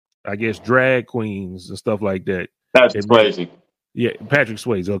I guess drag queens and stuff like that. That's crazy. Yeah, Patrick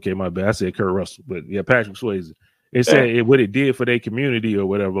Swayze. Okay, my bad. I said Kurt Russell, but yeah, Patrick Swayze. It said what it did for their community or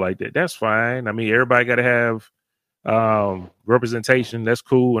whatever like that. That's fine. I mean, everybody got to have representation. That's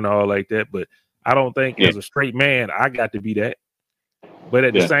cool and all like that. But I don't think as a straight man, I got to be that. But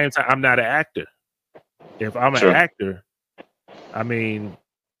at the same time, I'm not an actor. If I'm an actor, I mean,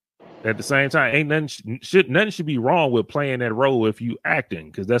 at the same time, ain't nothing should be wrong with playing that role if you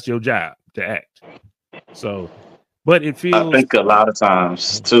acting, because that's your job to act. So, but it feels. I think a lot of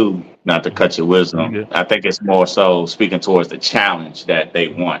times too, not to cut your wisdom, I think it's more so speaking towards the challenge that they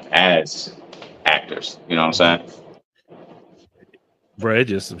want as actors. You know what I'm saying? Bro, it's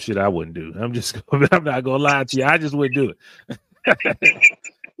just some shit I wouldn't do. I'm not gonna lie to you. I just wouldn't do it.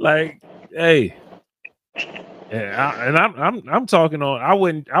 Like, hey, I'm talking on. I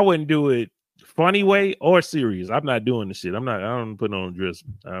wouldn't do it funny way or serious. I'm not doing the shit. I don't put on a dress.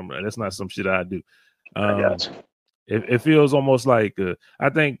 That's not some shit I do. I got you. It feels almost like I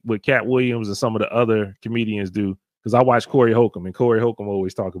think what Cat Williams and some of the other comedians do, because I watch Corey Holcomb, and Corey Holcomb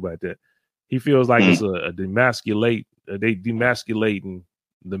always talk about that. He feels like it's a demasculating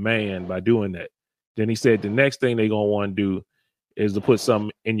the man by doing that. Then he said the next thing they're gonna want to do is to put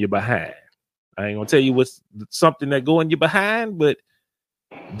something in your behind. I ain't gonna tell you what's something that go in your behind, but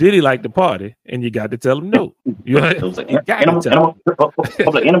did he like the party? And you got to tell him no. You got to tell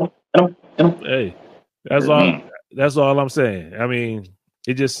him. Hey, that's all. That's all I'm saying. I mean,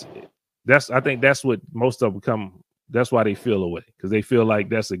 I think that's what most of them come. That's why they feel away, because they feel like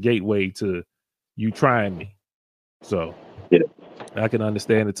that's a gateway to you trying me. So I can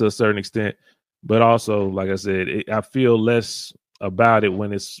understand it to a certain extent, but also, like I said, I feel less about it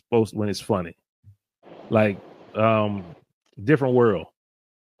when it's funny. Like Different World.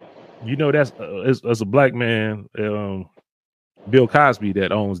 You know, that's as a black man, Bill Cosby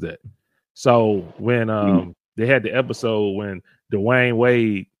that owns that. So when they had the episode when Dwayne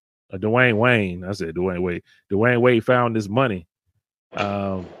Wade found this money,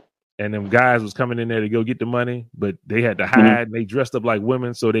 and them guys was coming in there to go get the money, but they had to hide and they dressed up like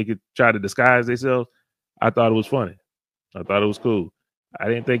women so they could try to disguise themselves. I thought it was funny. I thought it was cool. I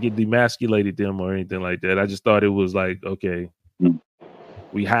didn't think it demasculated them or anything like that. I just thought it was like, okay,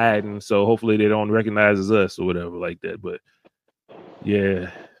 we hiding, so hopefully they don't recognize as us or whatever like that. But yeah,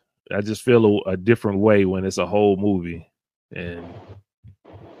 I just feel a different way when it's a whole movie, and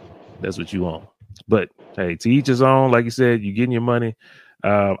that's what you want. But hey, to each his own. Like you said, you getting your money.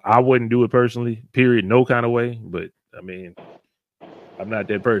 I wouldn't do it personally, period, no kind of way. But I mean, I'm not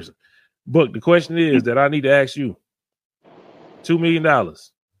that person. Book, the question is that I need to ask you: $2 million.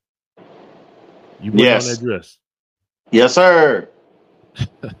 You put on that dress? Yes, sir.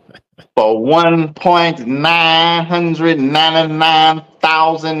 For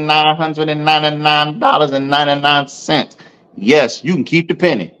 $1,999,999.99. Yes, you can keep the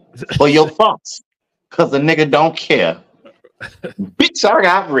penny for your thoughts, because the nigga don't care. Bitch, I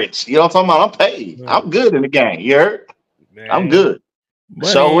got rich. You know what I'm talking about? I'm paid. Man. I'm good in the game. You heard? Man. I'm good.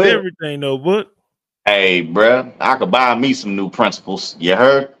 So everything though, but hey, bro, I could buy me some new principles. You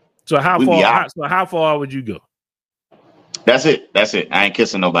heard? So how far would you go? That's it. I ain't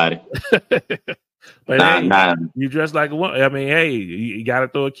kissing nobody. But nah. You dress like a woman. I mean, hey, you got to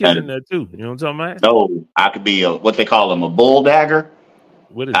throw a kiss in there too. You know what I'm talking about? No, I could be what they call them, a bull dagger.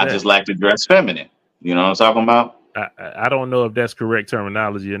 What is that? I just like to dress feminine. You know what I'm talking about? I don't know if that's correct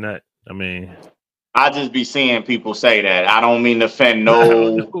terminology or not. I mean, I just be seeing people say that. I don't mean to offend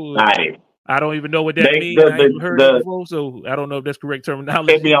nobody. I don't even know what that means. I haven't heard it before, so I don't know if that's correct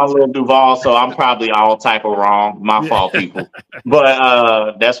terminology. Hit me on Lil Duval, so I'm probably all type of wrong. My fault, people.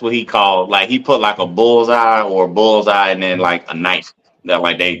 But that's what he called. Like he put like a bullseye and then like a knife. That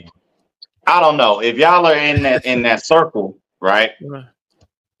like they. I don't know if y'all are in that circle, right?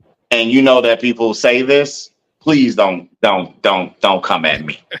 And you know that people say this. Please don't come at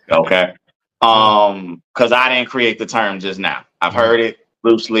me, okay? Because I didn't create the term just now. I've heard it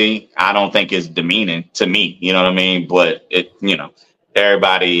loosely. I don't think it's demeaning to me. You know what I mean? But it,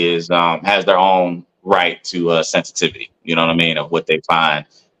 everybody is has their own right to sensitivity. You know what I mean? Of what they find.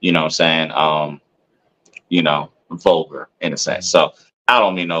 You know what I'm saying? Vulgar in a sense. So I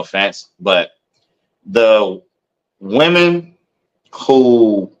don't mean no offense, but the women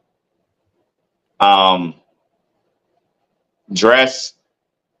who dress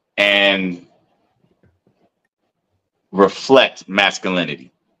and reflect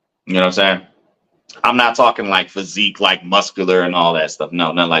masculinity. You know what I'm saying? I'm not talking like physique, like muscular and all that stuff.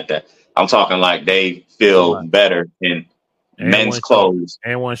 No, nothing like that. I'm talking like they feel better in men's clothes.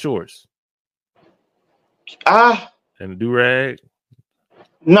 And one shorts. And a do-rag.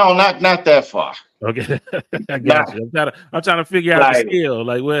 No, not that far. Okay. I got you. I'm trying to figure out the scale.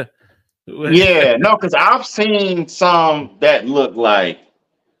 Like where yeah, no, because I've seen some that look like,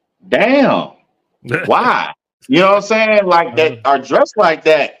 damn, why? You know what I'm saying? Like that are dressed like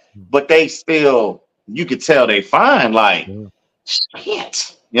that, but they still, you could tell they fine. Like,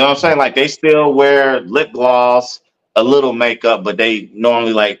 shit. You know what I'm saying? Like they still wear lip gloss, a little makeup, but they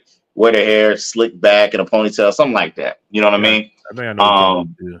normally like wear their hair slicked back in a ponytail, something like that. You know what I mean? I think I know.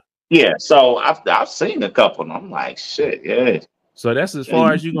 Yeah. So I've seen a couple, and I'm like, shit, yeah. So that's as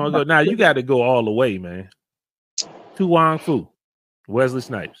far as you're gonna go. Now you got to go all the way, man. To Wong Fu, Wesley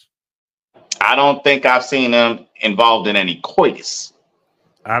Snipes. I don't think I've seen them involved in any coitus.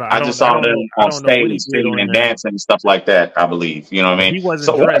 I just saw them on stage singing and dancing and stuff like that, I believe. You know what I mean?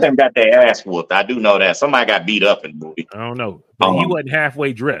 So one of them got their ass whooped. I do know that. Somebody got beat up in the movie. I don't know. But he wasn't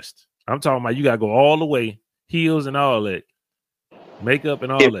halfway dressed. I'm talking about you got to go all the way, heels and all that, makeup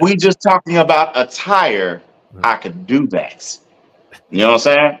and all that. If we just talking about attire, I could do that. You know what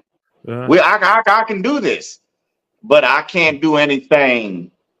I'm saying? I can do this, but I can't do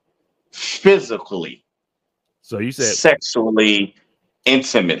anything physically. So you said sexually,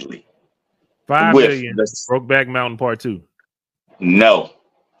 intimately. 5 million. Brokeback Mountain Part 2. No.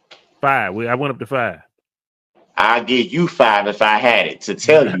 5. I went up to 5. I'll give you 5 if I had it to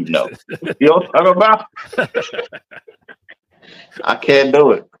tell you no. You know what I'm talking about? I can't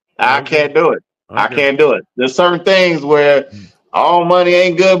do it. I can't do it. I can't do it. There's certain things where all money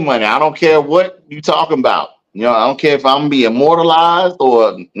ain't good money. I don't care what you talking about. You know, I don't care if I'm gonna be immortalized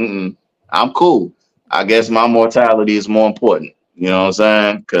or I'm cool. I guess my mortality is more important. You know what I'm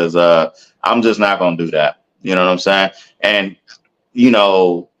saying? Because I'm just not gonna do that. You know what I'm saying? And you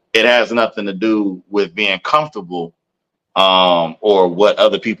know, it has nothing to do with being comfortable or what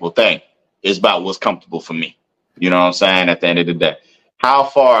other people think. It's about what's comfortable for me. You know what I'm saying? At the end of the day, how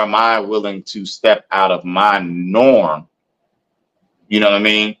far am I willing to step out of my norm? You know what I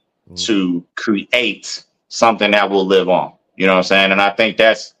mean? To create something that will live on. You know what I'm saying? And I think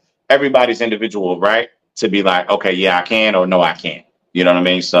that's everybody's individual right to be like, okay, yeah, I can, or no, I can't. You know what I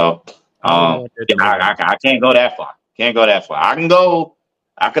mean? So I can't go that far. Can't go that far.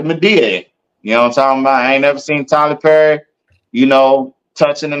 I can Medea it. You know what I'm talking about? I ain't never seen Tyler Perry, you know,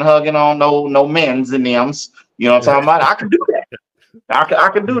 touching and hugging on no men's and thems. You know what I'm talking about? I can do that. I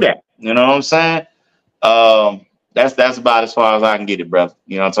can do that. You know what I'm saying? That's about as far as I can get it, brother.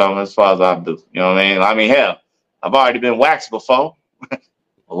 You know what I'm talking about? As far as I can do. You know what I mean? I mean, hell, I've already been waxed before.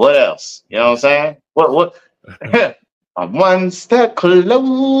 What else? You know what I'm saying? What? I'm one step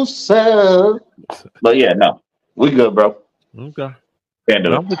closer. But yeah, no, we good, bro. Okay. Can't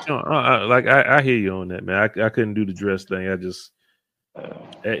do it. with you on, like I hear you on that, man. I couldn't do the dress thing. I just,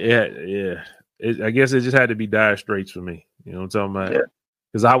 yeah. I guess it just had to be dire straits for me. You know what I'm talking about?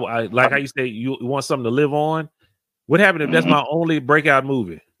 Because I like how you say you want something to live on. What happened if that's my only breakout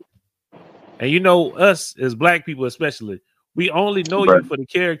movie? And you know, us as black people, especially, we only know you for the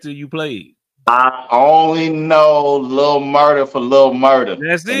character you played. I only know Lil Murder for Lil Murder.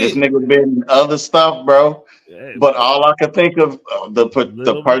 That's it. And this nigga been in other stuff, bro. But all I could think of the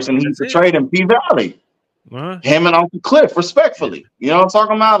person he portrayed in P Valley, him and Uncle Cliff, respectfully. You know what I'm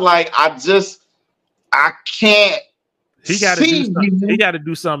talking about? Like I can't. He got to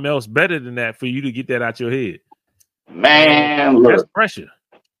do something else better than that for you to get that out your head. Man, that's pressure.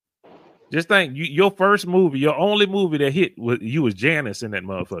 Just think, your first movie, your only movie that hit was Janice in that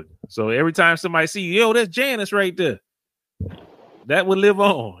motherfucker. So every time somebody see you, yo, that's Janice right there. That would live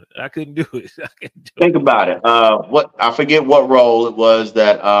on. I couldn't do it. Think about it. I forget what role it was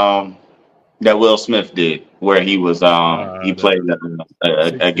that Will Smith did, where he was he played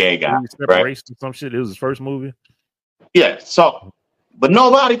a gay guy, right? Some shit. It was his first movie. Yeah. So, but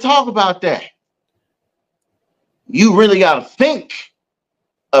nobody talk about that. You really got to think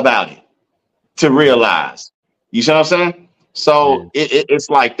about it to realize. You see what I'm saying? So it's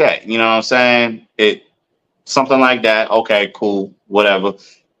like that. You know what I'm saying? Something like that. Okay, cool, whatever.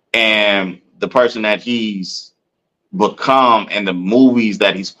 And the person that he's become and the movies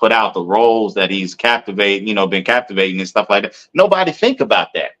that he's put out, the roles that he's been captivating and stuff like that. Nobody think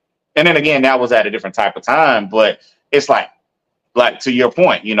about that. And then again, that was at a different type of time, but it's like to your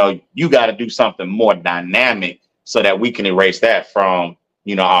point, you know, you got to do something more dynamic so that we can erase that from,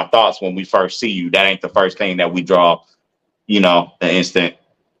 you know, our thoughts when we first see you. That ain't the first thing that we draw, you know, the instant.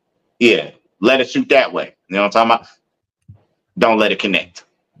 Yeah. Let it shoot that way. You know what I'm talking about? Don't let it connect.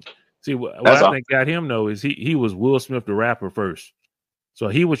 See, what I think got him though is he was Will Smith the rapper first. So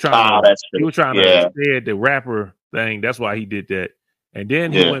he was trying to instead the rapper thing. That's why he did that. And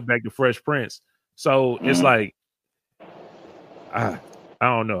then he went back to Fresh Prince. So it's like I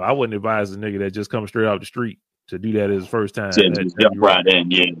don't know. I wouldn't advise a nigga that just comes straight off the street to do that his first time. Jump right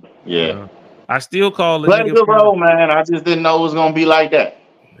in, yeah. I still call it play a good role, man. I just didn't know it was gonna be like that.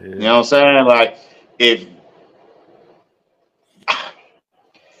 Yeah. You know what I'm saying? Like if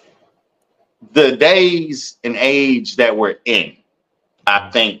the days and age that we're in, I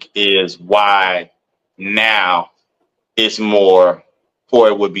think is why now it's more, or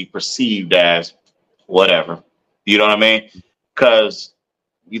it would be perceived as whatever. You know what I mean? Because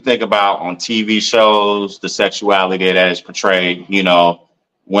you think about on TV shows, the sexuality that is portrayed, you know,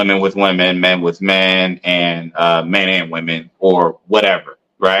 women with women, men with men, and men and women, or whatever,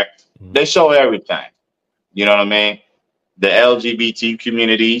 right? They show everything. You know what I mean? The LGBT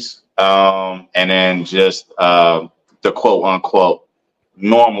communities, and then just the quote unquote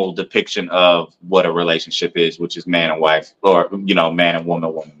normal depiction of what a relationship is, which is man and wife, or, you know, man and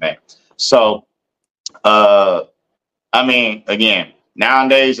woman, woman, man. So, I mean, again,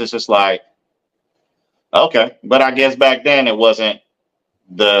 nowadays it's just like Okay, but I guess back then it wasn't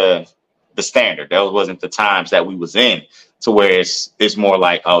the standard. That wasn't the times that we was in to where it's more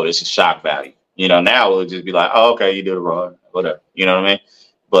like, oh, it's a shock value. You know, now it would just be like, oh, okay, you did it wrong, whatever. You know what I mean?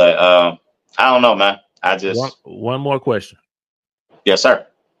 But I don't know, man. I just one more question. Yes, sir.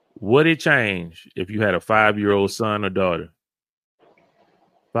 Would it change if you had a 5-year-old son or daughter?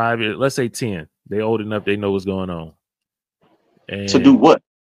 5 years, let's say 10. They old enough, they know what's going on. And to do what?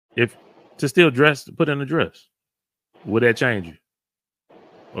 If to still put in a dress, would that change you?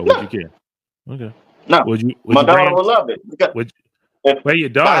 Or would you care? Okay. No. My daughter would love it. Well, your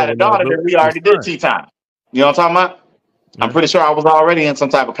daughter, I had a daughter that we already did tea time. You know what I'm talking about? Yeah. I'm pretty sure I was already in some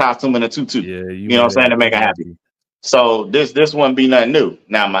type of costume and a tutu. Yeah, you know what I'm saying, to make her happy. So this wouldn't be nothing new.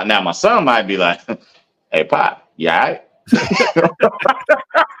 Now my son might be like, "Hey, Pop, you all right?"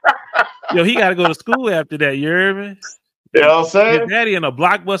 Yo, he got to go to school after that. You hear me? You know what I'm saying? His daddy in a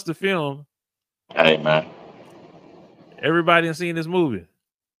blockbuster film. Hey, man. Everybody has seen this movie.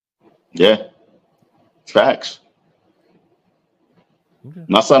 Yeah. Facts. Okay.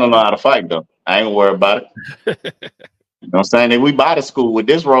 My son don't know how to fight, though. I ain't worried about it. You know what I'm saying? If we buy the school with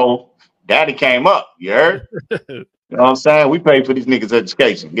this role, daddy came up. You heard? You know what I'm saying? We pay for these niggas'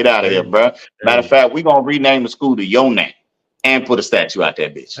 education. Get out of here, bro. Matter of fact, we going to rename the school to your name and put a statue out there,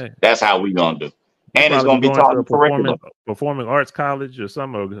 bitch. Hey. That's how we going to do. And it's going to be taught in curriculum. Performing arts college or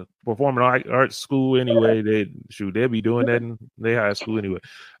some or performing arts school anyway. They'll be doing that in their high school anyway.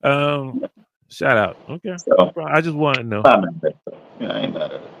 Shout out. Okay. So, I just want to know.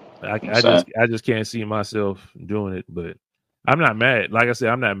 I just can't see myself doing it, but I'm not mad. Like I said,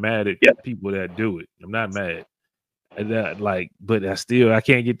 I'm not mad at people that do it. I'm not mad. But I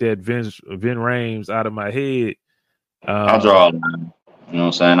can't get that Vin Rames out of my head. I'll draw a line. You know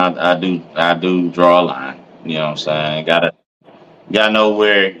what I'm saying? I do draw a line. You know what I'm saying? Gotta know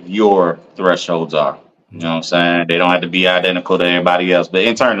where your thresholds are. You know what I'm saying? They don't have to be identical to everybody else, but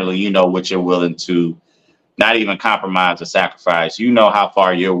internally, you know what you're willing to not even compromise or sacrifice. You know how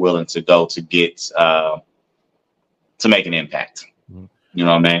far you're willing to go to get to make an impact. You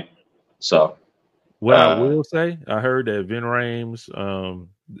know what I mean? So what I will say, I heard that Vin Rames, I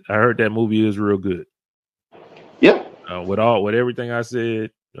heard that movie is real good. Yeah. With everything I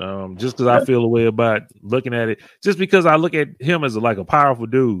said, just because I feel a way about looking at it, just because I look at him as a powerful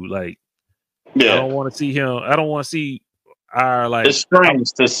dude, like I don't want to see him. I don't want to see our like. It's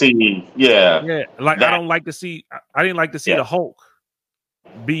strange to see, I don't like to see. I didn't like to see the Hulk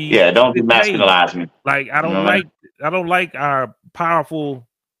be. Yeah, don't demasculinize me. Like I don't like our powerful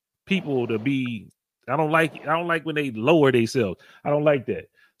people to be. I don't like when they lower themselves. I don't like that.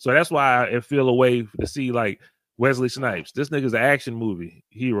 So that's why I feel a way to see like Wesley Snipes. This nigga's an action movie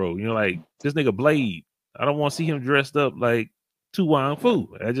hero. You know, like this nigga Blade. I don't want to see him dressed up like Tu Wong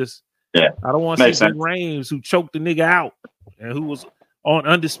Fu. I don't want to see Vin Rames who choked the nigga out and who was on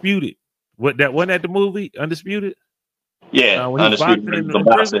Undisputed. Wasn't that the movie Undisputed? Yeah, Undisputed. The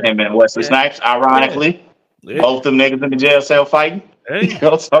boxer, him and Wesley Snipes. Ironically, both them niggas in the jail cell fighting. Hey. You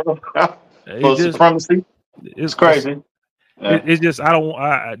know what I'm talking about? Supremacy. It's crazy. It's just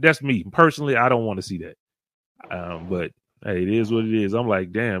that's me personally. I don't want to see that. But hey, it is what it is. I'm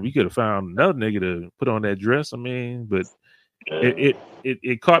like, damn, we could have found another nigga to put on that dress. I mean, but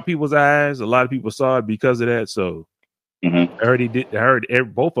it caught people's eyes. A lot of people saw it because of that. So I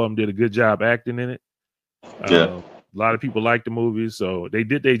heard both of them did a good job acting in it. A lot of people liked the movie, so they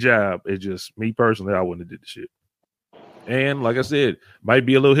did their job. It's just me personally, I wouldn't have did the shit. And like I said, might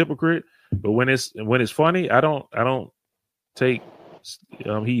be a little hypocrite, but when it's funny, I don't take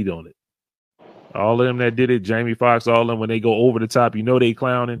heed on it. All of them that did it, Jamie Foxx, all of them, when they go over the top, you know they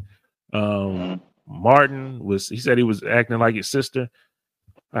clowning. Martin he said he was acting like his sister.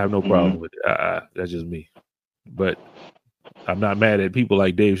 I have no problem with it. That's just me. But I'm not mad at people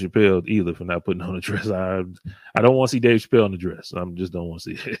like Dave Chappelle either for not putting on a dress. I don't want to see Dave Chappelle in a dress. I just don't want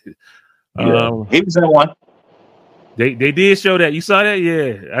to see it. He was in one. They did show that. You saw that?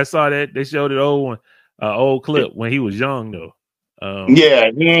 Yeah, I saw that. They showed an old clip when he was young though. He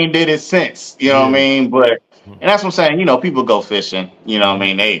ain't did it since. You know what I mean? But and that's what I'm saying. You know, people go fishing. You know what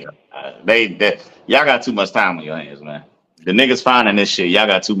I mean? They y'all got too much time on your hands, man. The niggas finding this shit. Y'all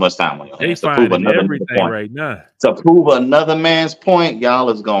got too much time on your hands. They finding everything right now. To prove another man's point, y'all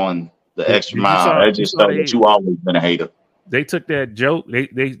is going the extra mile. That just shows that you always been a hater. They took that joke.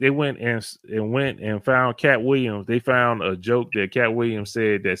 They went and found Cat Williams. They found a joke that Cat Williams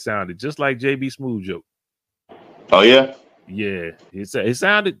said that sounded just like JB Smooth joke. Oh yeah. Yeah, it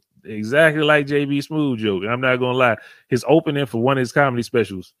sounded exactly like JB Smooth joke. I'm not gonna lie. His opening for one of his comedy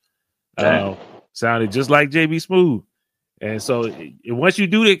specials sounded just like JB Smooth. And so once you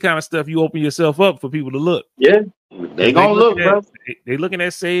do that kind of stuff, you open yourself up for people to look. Yeah, they gonna look, bro. They looking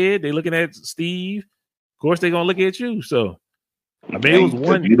at Said, they looking at Steve. Of course, they gonna look at you. So I mean, it was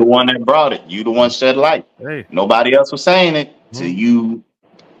one. You the one that brought it. You the one shed light. Hey. Nobody else was saying it till you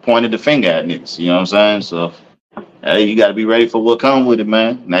pointed the finger at niggas. You know what I'm saying? So hey, you got to be ready for what come with it,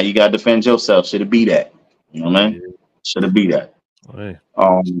 man. Now you got to defend yourself. Should it be that? You know what I mean? Yeah. Should it be that? Hey.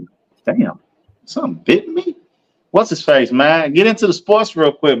 Damn, something bit me. What's his face, man? Get into the sports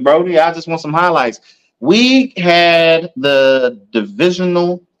real quick, Brody. I just want some highlights. We had the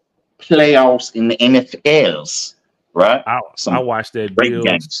divisional playoffs in the NFLs, right? I watched that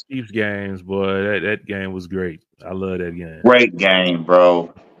Bills Chiefs games, boy. That game was great. I love that game. Great game,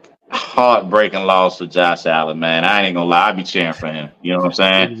 bro. Heartbreaking loss for Josh Allen, man. I ain't gonna lie. I be cheering for him. You know what I'm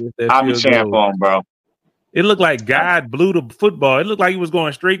saying? I be cheering for him, bro. It looked like God blew the football. It looked like he was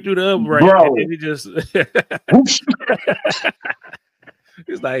going straight through the upright. Bro. And then he just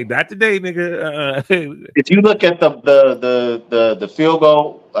it's like not today, nigga. If you look at the field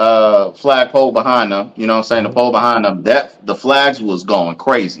goal flag pole behind them, you know what I'm saying? The pole behind them, that the flags was going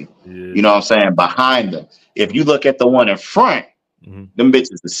crazy. Yeah. You know what I'm saying? Behind them. If you look at the one in front, them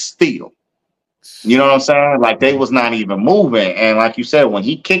bitches is steel. You know what I'm saying? Like they was not even moving. And like you said, when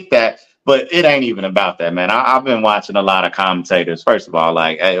he kicked that. But it ain't even about that, man. I've been watching a lot of commentators. First of all,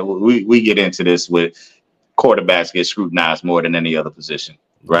 like we get into this with quarterbacks get scrutinized more than any other position,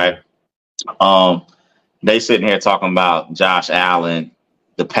 right? They sitting here talking about Josh Allen,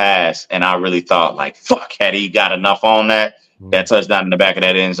 the pass, and I really thought, like, fuck, had he got enough on that touchdown in the back of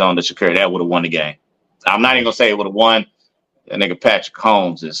that end zone to Shakir, that would have won the game. I'm not even gonna say it would have won. That nigga Patrick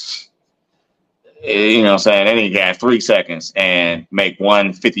Holmes is. You know what I'm saying? Then he got 3 seconds and make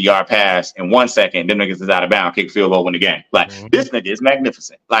one 50-yard pass in 1 second. Them niggas is out of bounds, kick field goal, win the game. Like this nigga is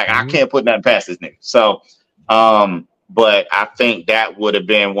magnificent. Like I can't put nothing past this nigga. So, but I think that would have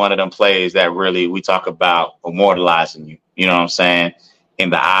been one of them plays that really we talk about immortalizing you. You know what I'm saying?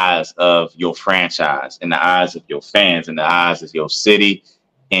 In the eyes of your franchise, in the eyes of your fans, in the eyes of your city,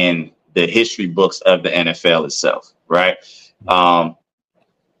 in the history books of the NFL itself, right?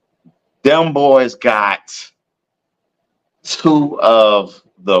 Them boys got 2 of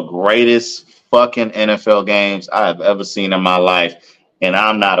the greatest fucking NFL games I have ever seen in my life, and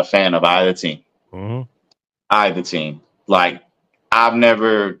I'm not a fan of either team. Either team. Like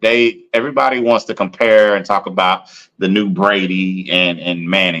everybody wants to compare and talk about the new Brady and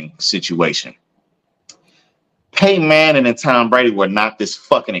Manning situation. Peyton Manning and Tom Brady were not this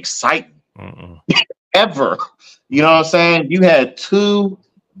fucking exciting ever. You know what I'm saying? You had 2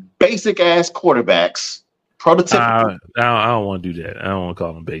 basic ass quarterbacks, prototypical. I don't want to do that. I don't want to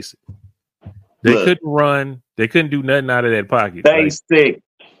call them basic. They couldn't run. They couldn't do nothing out of that pocket. Basic.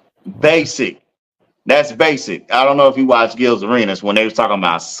 That's basic. I don't know if you watch Gil's Arenas when they was talking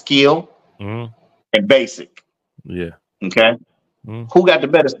about skill and basic. Yeah. Okay. Who got the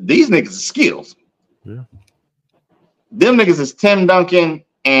better? These niggas are skills. Yeah. Them niggas is Tim Duncan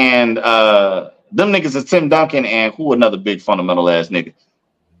and who another big fundamental ass nigga.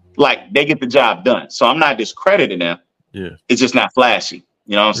 Like they get the job done. So I'm not discrediting them. Yeah. It's just not flashy.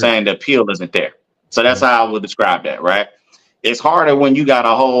 You know what I'm saying? The appeal isn't there. So that's how I would describe that, right? It's harder when you got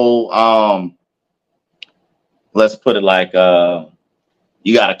a whole let's put it like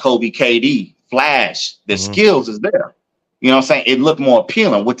you got a Kobe KD flash. The skills is there. You know what I'm saying? It looked more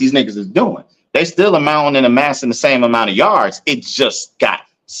appealing what these niggas is doing. They still amounting and amassing the same amount of yards. It just got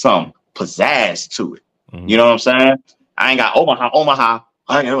some pizzazz to it. You know what I'm saying? I ain't got Omaha.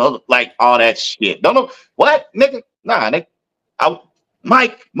 Like all that shit. Don't know what, nigga. Nah, nigga.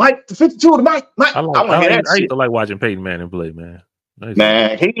 Mike, the 52 of the Mike. I want to hear that shit. I used to like watching Peyton Manning play, man.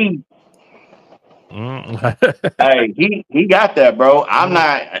 Man, he got that, bro.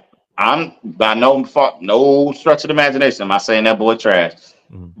 I'm by no stretch of the imagination. I'm not saying that boy trash,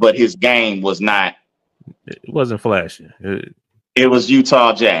 but his game was not. It wasn't flashy. It was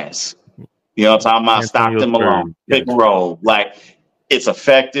Utah Jazz. You know what I'm talking about? Stockton Malone, pick and roll. Like it's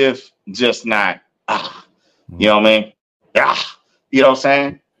effective, just not. You know what I mean? You know what I'm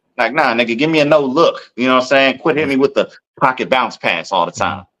saying? Like, nah, nigga, give me a no look. You know what I'm saying? Quit hitting me with the pocket bounce pass all the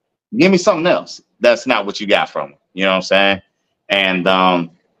time. Give me something else. That's not what you got from him. You know what I'm saying? And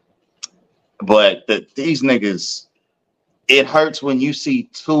but these niggas, it hurts when you see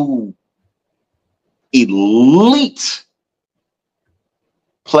 2 elite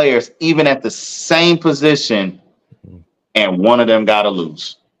players even at the same position, and one of them got to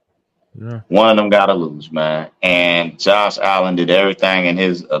lose. Yeah. One of them got to lose, man. And Josh Allen did everything in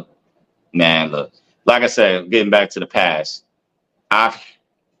his man. Look, like I said, getting back to the past,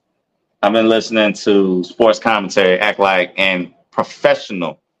 I've been listening to sports commentary act like, and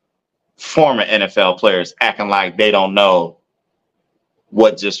professional former NFL players acting like they don't know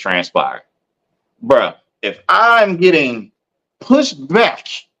what just transpired. Bruh, if I'm getting pushed back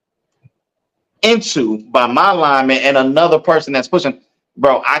into by my lineman and another person that's pushing,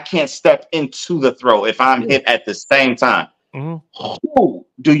 bro, I can't step into the throw if I'm hit at the same time. Mm-hmm. Who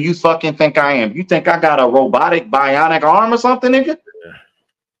do you fucking think I am? You think I got a robotic bionic arm or something, nigga? Yeah.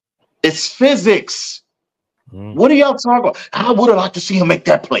 It's physics. Mm-hmm. What are y'all talking about? I would have liked to see him make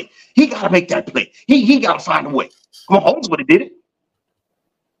that play. He got to make that play. He got to find a way. Mahomes would have did it.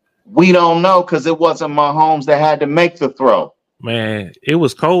 We don't know because it wasn't Mahomes that had to make the throw. Man, it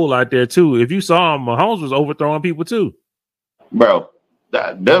was cold out there too. If you saw him, Mahomes was overthrowing people too. Bro,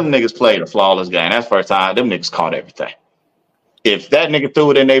 them niggas played a flawless game. That's the first time. Them niggas caught everything. If that nigga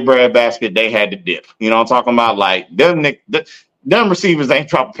threw it in their bread basket, they had to dip. You know what I'm talking about? Like them receivers ain't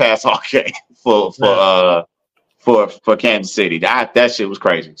dropped a pass all game for Kansas City. That shit was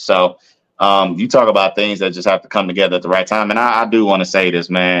crazy. So you talk about things that just have to come together at the right time. And I do want to say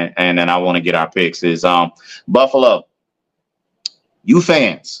this, man, and then I want to get our picks is Buffalo. You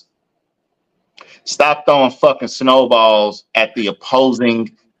fans, stop throwing fucking snowballs at the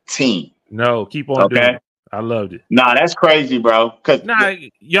opposing team. No, keep on doing it. I loved it. Nah, that's crazy, bro.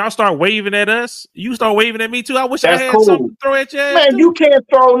 Y'all start waving at us. You start waving at me too. I wish I had something to throw at you. Man, you can't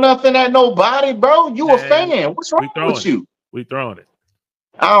throw nothing at nobody, bro. You a fan. What's wrong with you? We throwing it.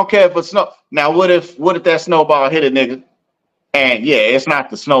 I don't care if it's snow. Now, what if that snowball hit a nigga? And yeah, it's not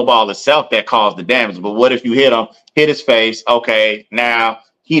the snowball itself that caused the damage, but what if you hit his face? Okay, now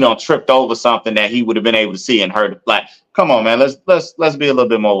he done tripped over something that he would have been able to see and heard. Like, come on, man, let's be a little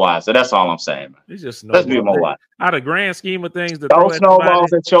bit more wise. So that's all I'm saying, man. It's just let's be more wise. Out of grand scheme of things, those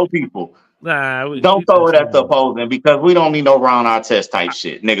snowballs at your people. Nah, don't throw it at the opposing because we don't need no round our test type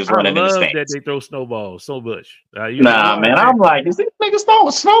shit. Niggas running in the stands. That they throw snowballs so much. Nah, man, I'm like, is these niggas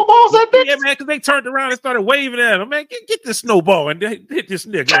throwing snowballs at this? Yeah, man, because they turned around and started waving at him. Man, get this snowball and hit this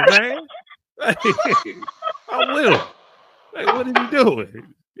nigga, man. I will. Like, what are you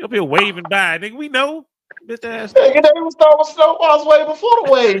doing? You'll be waving by, nigga. We know. Bitch ass. Nigga, they was throwing snowballs way before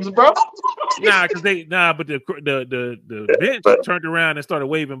the waves, bro. But the bench turned around and started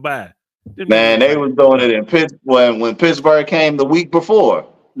waving by. Man, they was doing it in Pittsburgh when Pittsburgh came the week before.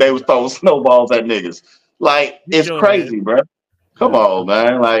 They was throwing snowballs at niggas. Like, it's crazy, man. Bro. Come on,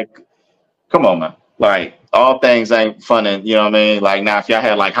 man. Like, come on, man. Like, all things ain't fun, and you know what I mean. Like, now if y'all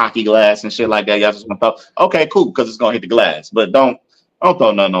had like hockey glass and shit like that, y'all just gonna throw. Okay, cool, because it's gonna hit the glass. But don't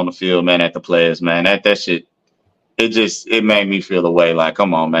throw nothing on the field, man. At the players, man. That shit. It made me feel the way. Like,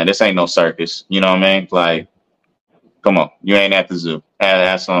 come on, man. This ain't no circus. You know what I mean? Like, come on, you ain't at the zoo.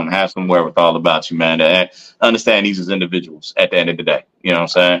 Have some wherewithal about you, man. Understand these as individuals at the end of the day. You know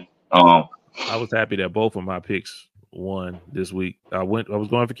what I'm saying? I was happy that both of my picks won this week. I was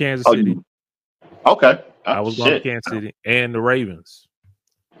going for Kansas City. Okay. I was going for Kansas City and the Ravens.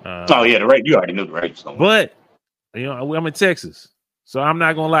 The Ravens. You already knew the Ravens. But you know, I'm in Texas, so I'm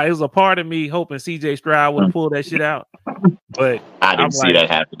not gonna lie. It was a part of me hoping CJ Stroud would pull that shit out, but I didn't see that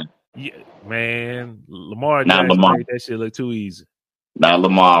happening. Yeah, man, Lamar Jackson made that shit look too easy. Not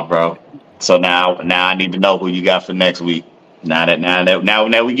Lamar, bro. So now I need to know who you got for next week. Now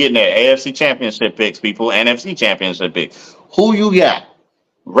we getting there. AFC Championship picks, people. NFC Championship picks. Who you got?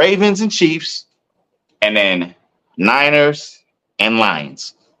 Ravens and Chiefs, and then Niners and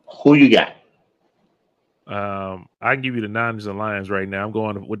Lions. Who you got? I can give you the Niners and Lions right now. I'm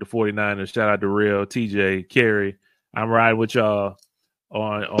going with the 49ers. Shout out to Real, TJ, Kerry. I'm riding with y'all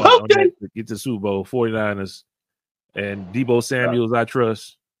on get to Super Bowl. 49ers and Deebo Samuels, I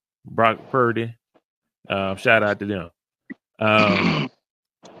trust. Brock Purdy. Shout out to them. On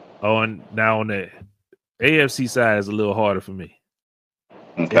the AFC side is a little harder for me.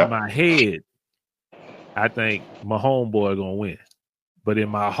 Okay. In my head, I think my homeboy gonna win, but in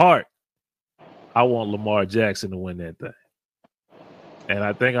my heart, I want Lamar Jackson to win that thing, and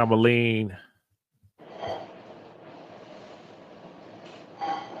I think I'm gonna lean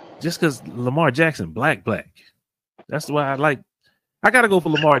just because Lamar Jackson black. That's why I like. I gotta go for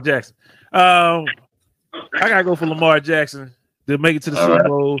Lamar Jackson. I gotta go for Lamar Jackson to make it to the Super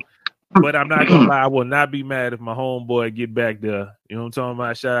Bowl. But I'm not gonna lie, I will not be mad if my homeboy get back there. You know what I'm talking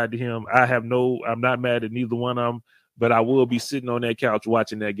about? Shout out to him. I'm not mad at neither one of them, but I will be sitting on that couch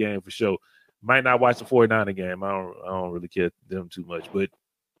watching that game for sure. Might not watch the 49er game. I don't really care them too much, but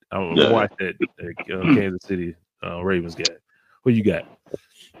I'm gonna watch that Kansas City Ravens game. Who you got?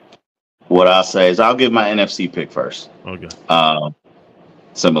 What I'll say is I'll give my NFC pick first. Okay.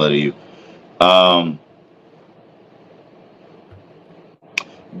 Similar to you.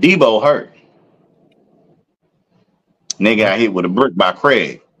 Debo hurt. Nigga got hit with a brick by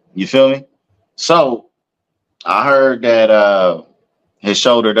Craig. You feel me? So I heard that his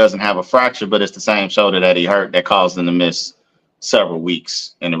shoulder doesn't have a fracture, but it's the same shoulder that he hurt that caused him to miss several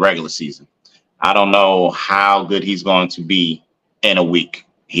weeks in the regular season. I don't know how good he's going to be in a week.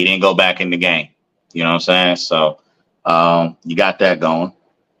 He didn't go back in the game. You know what I'm saying? So you got that going.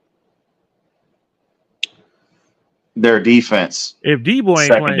 Their defense. If Debo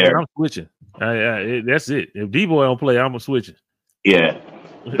ain't playing, I'm switching. That's it. If Debo don't play, I'm switching. Yeah.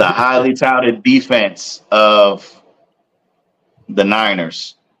 The highly touted defense of the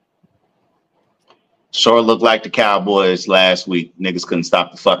Niners sure looked like the Cowboys last week. Niggas couldn't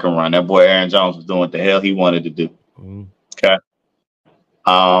stop the fucking run. That boy Aaron Jones was doing what the hell he wanted to do. Okay.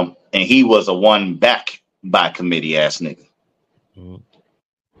 And he was a one back by committee ass nigga.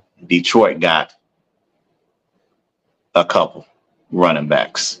 Detroit got a couple running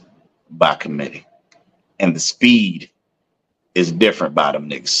backs by committee. And the speed is different by them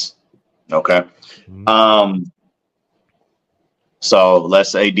niggas. Okay. So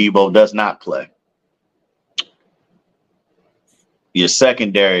let's say Debo does not play. Your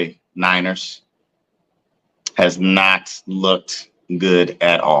secondary, Niners, has not looked good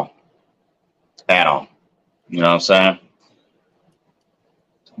at all. At all. You know what I'm saying?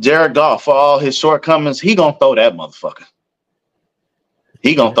 Jared Goff, for all his shortcomings, he gonna throw that motherfucker.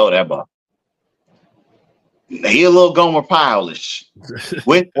 He gonna throw that ball. He a little Gomer Pyle-ish,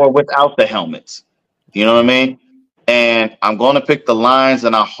 with or without the helmets. You know what I mean? And I'm going to pick the Lions,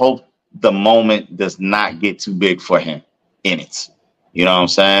 and I hope the moment does not get too big for him in it. You know what I'm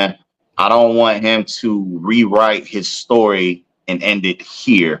saying? I don't want him to rewrite his story and end it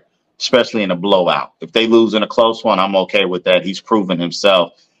here, especially in a blowout. If they lose in a close one, I'm okay with that. He's proven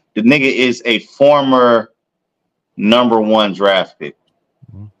himself. The nigga is a former #1 draft pick.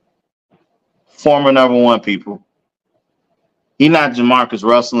 Former #1, people. He not Jamarcus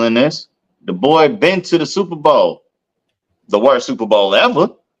Russell in this. The boy been to the Super Bowl. The worst Super Bowl ever.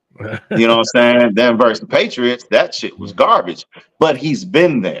 You know what I'm saying? Then versus the Patriots, that shit was garbage. But he's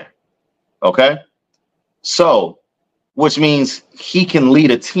been there. Okay? So, which means he can lead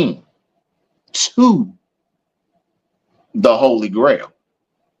a team to the Holy Grail.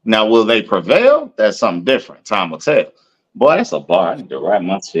 Now, will they prevail? That's something different. Time will tell. Boy, that's a bar. I need to write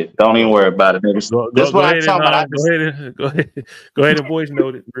my shit. Don't even worry about it, niggas. This what I'm talking about. Go ahead and voice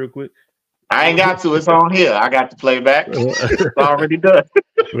note it real quick. I ain't got to. It's on here. I got to play back. It's already done.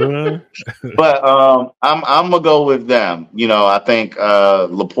 But I'm gonna go with them. You know, I think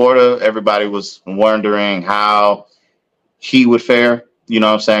Laporta. Everybody was wondering how he would fare. You know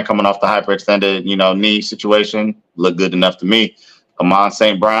what I'm saying? Coming off the hyperextended, knee situation, looked good enough to me. Amon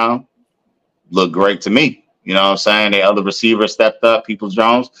St. Brown looked great to me. You know what I'm saying? The other receivers stepped up.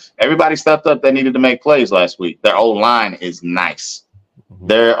 Peoples-Jones. Everybody stepped up that needed to make plays last week. Their old line is nice.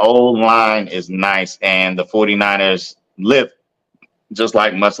 Their old line is nice. And the 49ers live just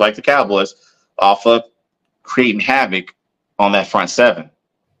much like the Cowboys off of creating havoc on that front seven.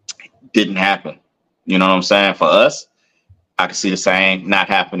 Didn't happen. You know what I'm saying? For us, I can see the same not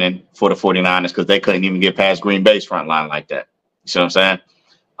happening for the 49ers because they couldn't even get past Green Bay's front line like that. You see what I'm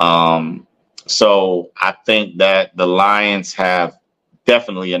saying? So I think that the Lions have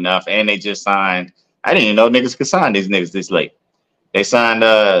definitely enough, and they just signed. I didn't even know niggas could sign these niggas this late. They signed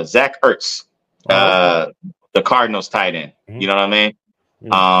Zach Ertz, the Cardinals tight end. You know what I mean?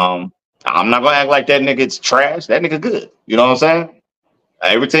 I'm not gonna act like that nigga's trash. That nigga good. You know what I'm saying?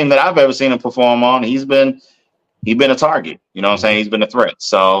 Every team that I've ever seen him perform on, he's been a target. You know what I'm saying? He's been a threat.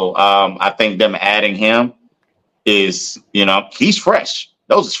 So I think them adding him is, he's fresh.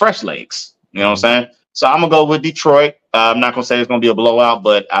 Those are fresh legs. You know what I'm saying? So I'm going to go with Detroit. I'm not going to say it's going to be a blowout,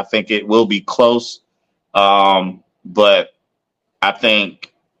 but I think it will be close. But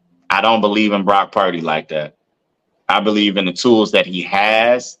I don't believe in Brock Purdy like that. I believe in the tools that he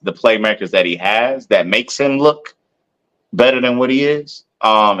has, the playmakers that he has that makes him look better than what he is.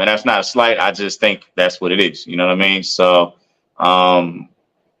 And that's not a slight. I just think that's what it is. You know what I mean? So I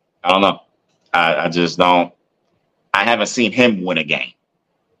don't know. I just don't. I haven't seen him win a game.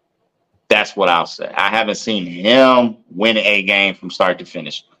 That's what I'll say. I haven't seen him win a game from start to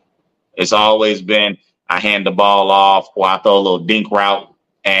finish. It's always been I hand the ball off or I throw a little dink route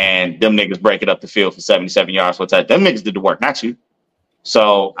and them niggas break it up the field for 77 yards. What's that? Them niggas did the work, not you.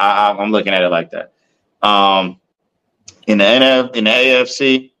 So I'm looking at it like that. In the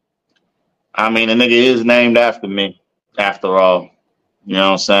AFC, I mean, the nigga is named after me, after all. You know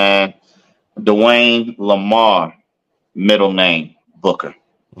what I'm saying? Dwayne Lamar, middle name, Booker.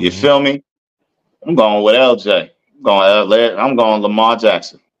 You feel me? I'm going with LJ. I'm going Lamar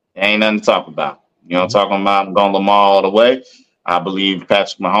Jackson. Ain't nothing to talk about. You know what I'm talking about? I'm going Lamar all the way. I believe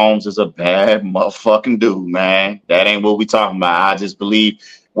Patrick Mahomes is a bad motherfucking dude, man. That ain't what we talking about. I just believe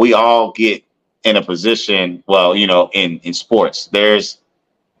we all get in a position, well, you know, in sports, there's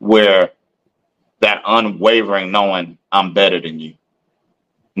where that unwavering knowing I'm better than you.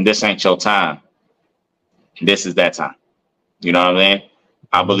 And this ain't your time. This is that time. You know what I mean?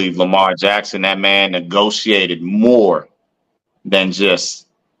 I believe Lamar Jackson, that man negotiated more than just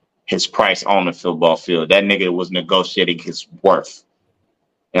his price on the football field. That nigga was negotiating his worth.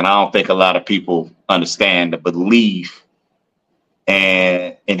 And I don't think a lot of people understand the belief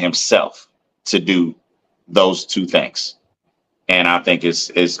and in himself to do those two things. And I think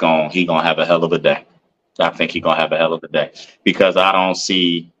he gonna have a hell of a day. I think he's gonna have a hell of a day because I don't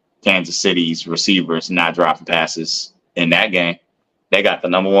see Kansas City's receivers not dropping passes in that game. They got the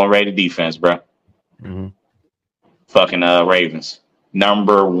number 1 rated defense, bro. Mm-hmm. Fucking Ravens,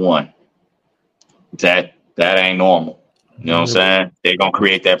 number 1. That ain't normal. You know what I'm saying? They're gonna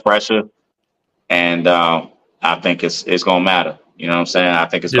create that pressure, and I think it's gonna matter. You know what I'm saying? I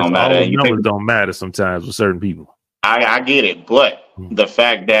think it's gonna matter. And numbers don't matter sometimes with certain people. I get it, but the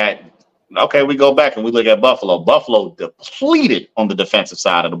fact that we go back and we look at Buffalo. Buffalo depleted on the defensive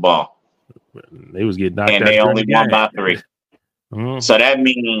side of the ball. They was getting knocked out, and they only won by 3. So that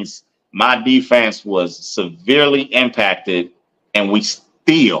means my defense was severely impacted, and we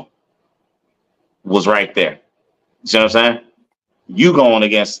still was right there. You know what I'm saying? You going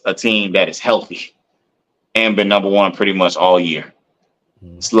against a team that is healthy and been number 1 pretty much all year.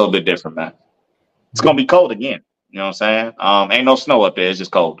 It's a little bit different, man. It's gonna be cold again. You know what I'm saying? Ain't no snow up there. It's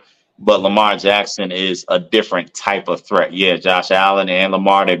just cold. But Lamar Jackson is a different type of threat. Yeah, Josh Allen and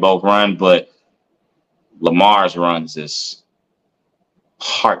Lamar, they both run, but Lamar's runs is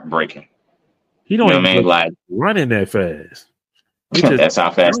heartbreaking. He don't even like running that fast. That's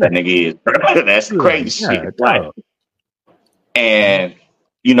how fast that nigga is. That's crazy shit. Right. And,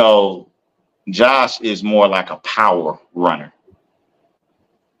 you know, Josh is more like a power runner.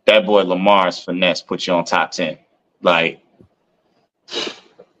 That boy Lamar's finesse puts you on top 10. Like,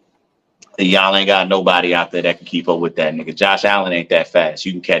 y'all ain't got nobody out there that can keep up with that nigga. Josh Allen ain't that fast.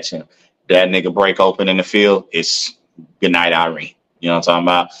 You can catch him. That nigga break open in the field, it's good night, Irene. You know what I'm talking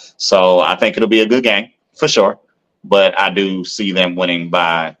about? So I think it'll be a good game for sure. But I do see them winning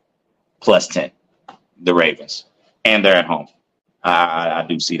by +10, the Ravens. And they're at home. I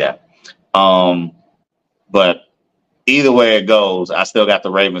do see that. But either way it goes, I still got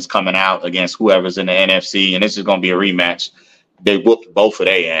the Ravens coming out against whoever's in the NFC, and this is going to be a rematch. They whooped both of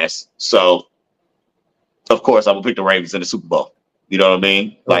their ass. So, of course, I will pick the Ravens in the Super Bowl. You know what I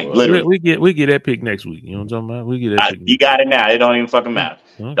mean? Like, literally. We get that pick next week. You know what I'm talking about? We get that pick. You got it now. It don't even fucking matter.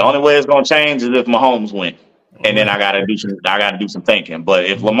 Okay. The only way it's going to change is if Mahomes win. And then I got to do some thinking. But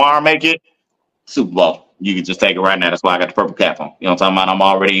if Lamar make it, Super Bowl, you can just take it right now. That's why I got the purple cap on. You know what I'm talking about? I'm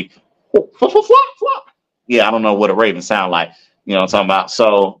already yeah, I don't know what a Raven sound like. You know what I'm talking about?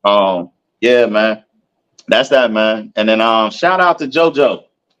 So, yeah, man. That's that, man. And then shout out to JoJo.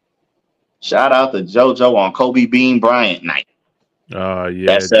 Shout out to JoJo on Kobe Bean Bryant night. Oh, yeah.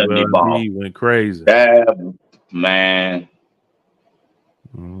 That 70 ball went crazy. That, man.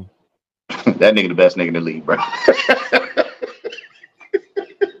 That nigga the best nigga in the league, bro.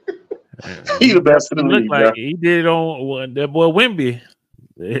 He the best in the league, like bro. He did on that boy Wemby.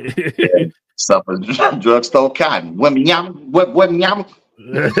 Yeah. Suffer drugstore cotton. Wemby yama.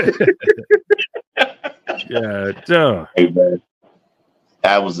 Yeah, hey, man.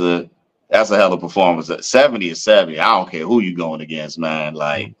 That's a hell of a performance. 70 is 70. I don't care who you going against, man.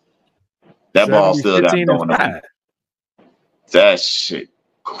 Like that ball still got going on. That shit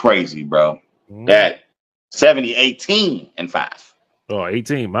crazy, bro. That 70, 18, and 5. Oh,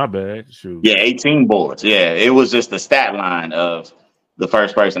 18, my bad. Shoot. Yeah, 18 boards. Yeah, it was just the stat line of the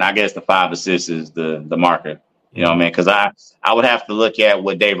first person. I guess the 5 assists is the marker. You know what I mean? Because I would have to look at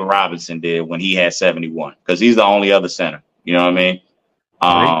what David Robinson did when he had 71, because he's the only other center. You know what I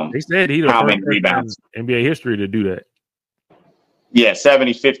mean? They said he's the first rebounds in NBA history to do that. Yeah,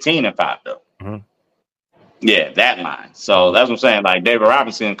 70, 15, and 5, though. Uh-huh. Yeah, that line. So that's what I'm saying. Like David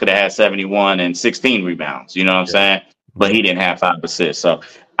Robinson could have had 71 and 16 rebounds. You know what I'm saying? But he didn't have 5 assists. So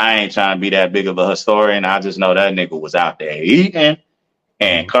I ain't trying to be that big of a historian. I just know that nigga was out there eating.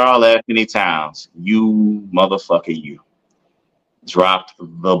 And Karl Anthony Towns, you motherfucker, you dropped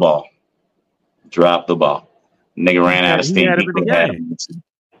the ball. Dropped the ball. Nigga ran out of steam.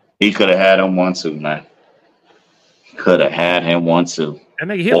 He could have had him 1-2, man. Could have had him 1-2. That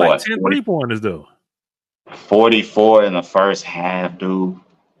nigga hit like 10 3-pointers, though. 44 in the first half, dude.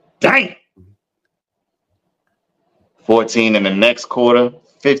 Dang. 14 in the next quarter,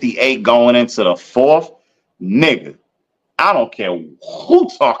 58 going into the fourth. Nigga, I don't care who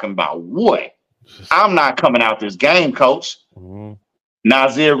talking about what. I'm not coming out this game, coach. Mm-hmm.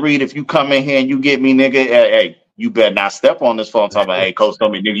 Nazir Reed, if you come in here and you get me, nigga, hey, you better not step on this phone talking about, hey, coach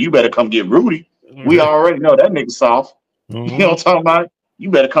told me, nigga, you better come get Rudy. We already know that nigga soft. Mm-hmm. You know what I'm talking about?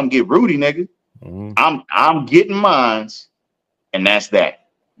 You better come get Rudy, nigga. Mm-hmm. I'm getting mines, and that's that.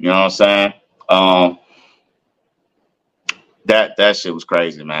 You know what I'm saying? That shit was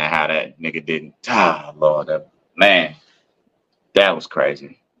crazy, man. How that nigga didn't. Lord, man, that was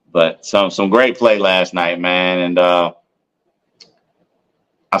crazy. But some great play last night, man. And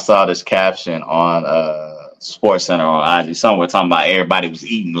I saw this caption on Sports Center on IG somewhere talking about everybody was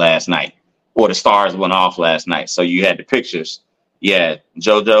eating last night, or the stars went off last night. So you had the pictures. You had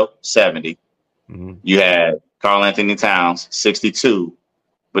JoJo 70. Mm-hmm. You had Karl Anthony Towns 62,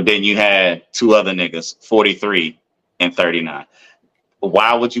 but then you had two other niggas 43 and 39.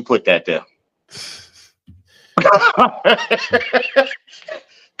 Why would you put that there?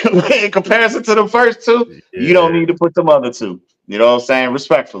 In comparison to the first two, you don't need to put them other two. You know what I'm saying?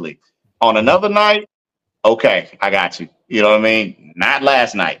 Respectfully. On another night, okay, I got you. You know what I mean? Not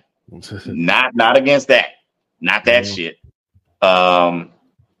last night. Not against that. Not that shit.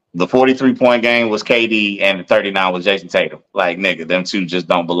 The 43-point game was KD and the 39 was Jason Tatum. Like, nigga, them two just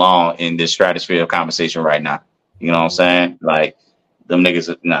don't belong in this stratosphere of conversation right now. You know what I'm saying? Like, them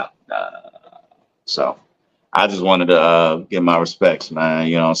niggas, no. So, I just wanted to give my respects, man.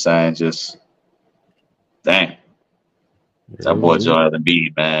 You know what I'm saying? Just, dang. That boy Joel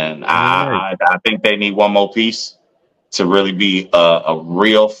Embiid, man. I think they need one more piece to really be a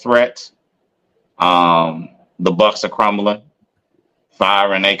real threat. The Bucks are crumbling.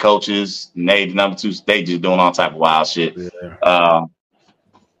 Firing their coaches, they the number two. They just doing all type of wild shit. Yeah.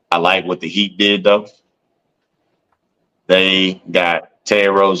 I like what the Heat did though. They got Terry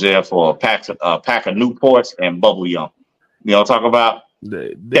Rozier for a pack of Newports and Bubble Yum. You know what I'm talking about?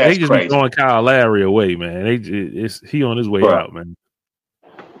 They just be throwing Kyle Lowry away, man. He on his way out, man.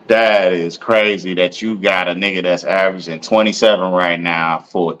 That is crazy that you got a nigga that's averaging 27 right now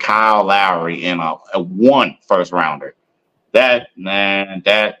for Kyle Lowry in a one first rounder. That, man,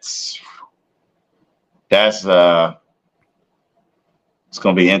 that's it's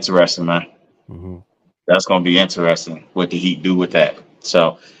gonna be interesting, man. Mm-hmm. That's gonna be interesting what the Heat do with that.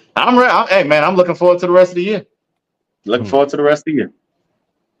 So I'm looking forward to the rest of the year. Looking forward to the rest of the year.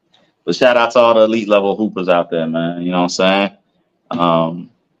 But shout out to all the elite level hoopers out there, man. You know what I'm saying?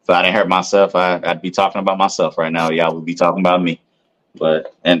 If I didn't hurt myself, I'd be talking about myself right now. Y'all would be talking about me.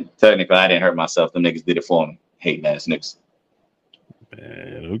 And technically, I didn't hurt myself. The niggas did it for me. Hating ass niggas.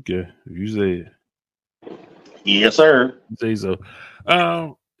 Man, okay. If you say it. Yes, sir. Say so.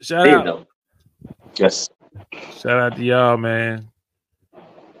 Shout out. Yes. Shout out to y'all, man.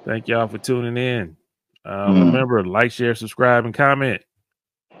 Thank y'all for tuning in. Remember, like, share, subscribe, and comment.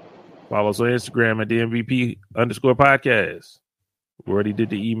 Follow us on Instagram at the MVP_podcast. We already did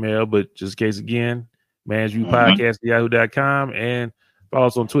the email, but just in case again, mansviewpodcast@yahoo.com, and follow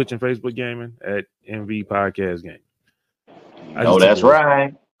us on Twitch and Facebook Gaming at MV Podcast Game. That's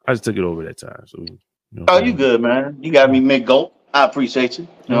right. I just took it over that time. So, you good, man. You got me mid-gulp. I appreciate you.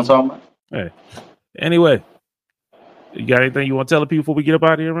 You know what I'm talking about? Hey. Anyway, you got anything you want to tell the people before we get up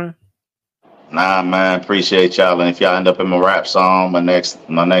out of here, man? Nah, man. Appreciate y'all. And if y'all end up in my rap song, my next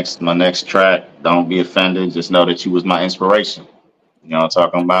track, don't be offended. Just know that you was my inspiration. You know what I'm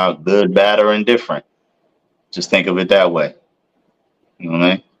talking about? Good, bad, or indifferent. Just think of it that way. You know what I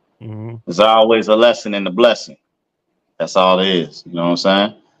mean? Mm-hmm. There's always a lesson in the blessing. That's all it is. You know what I'm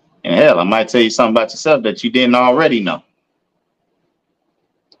saying? And hell, I might tell you something about yourself that you didn't already know.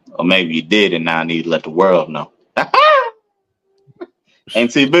 Or maybe you did and now I need to let the world know.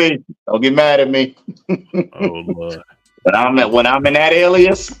 NTB, don't get mad at me. Oh, Lord. When I'm in that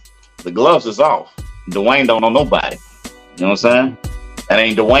alias, the gloves is off. Dwayne don't know nobody. You know what I'm saying? That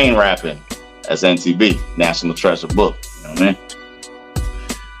ain't Dwayne rapping. That's NTB, National Treasure Book. You know what I mean?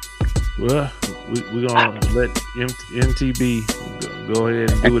 Well, we're going to let NTB go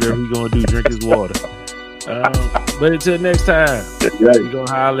ahead and do whatever he's going to do, drink his water. But until next time, we're going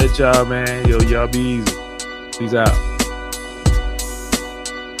to holler at y'all, man. Yo, y'all be easy. Peace out.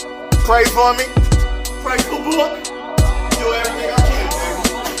 Pray for me. Pray for book.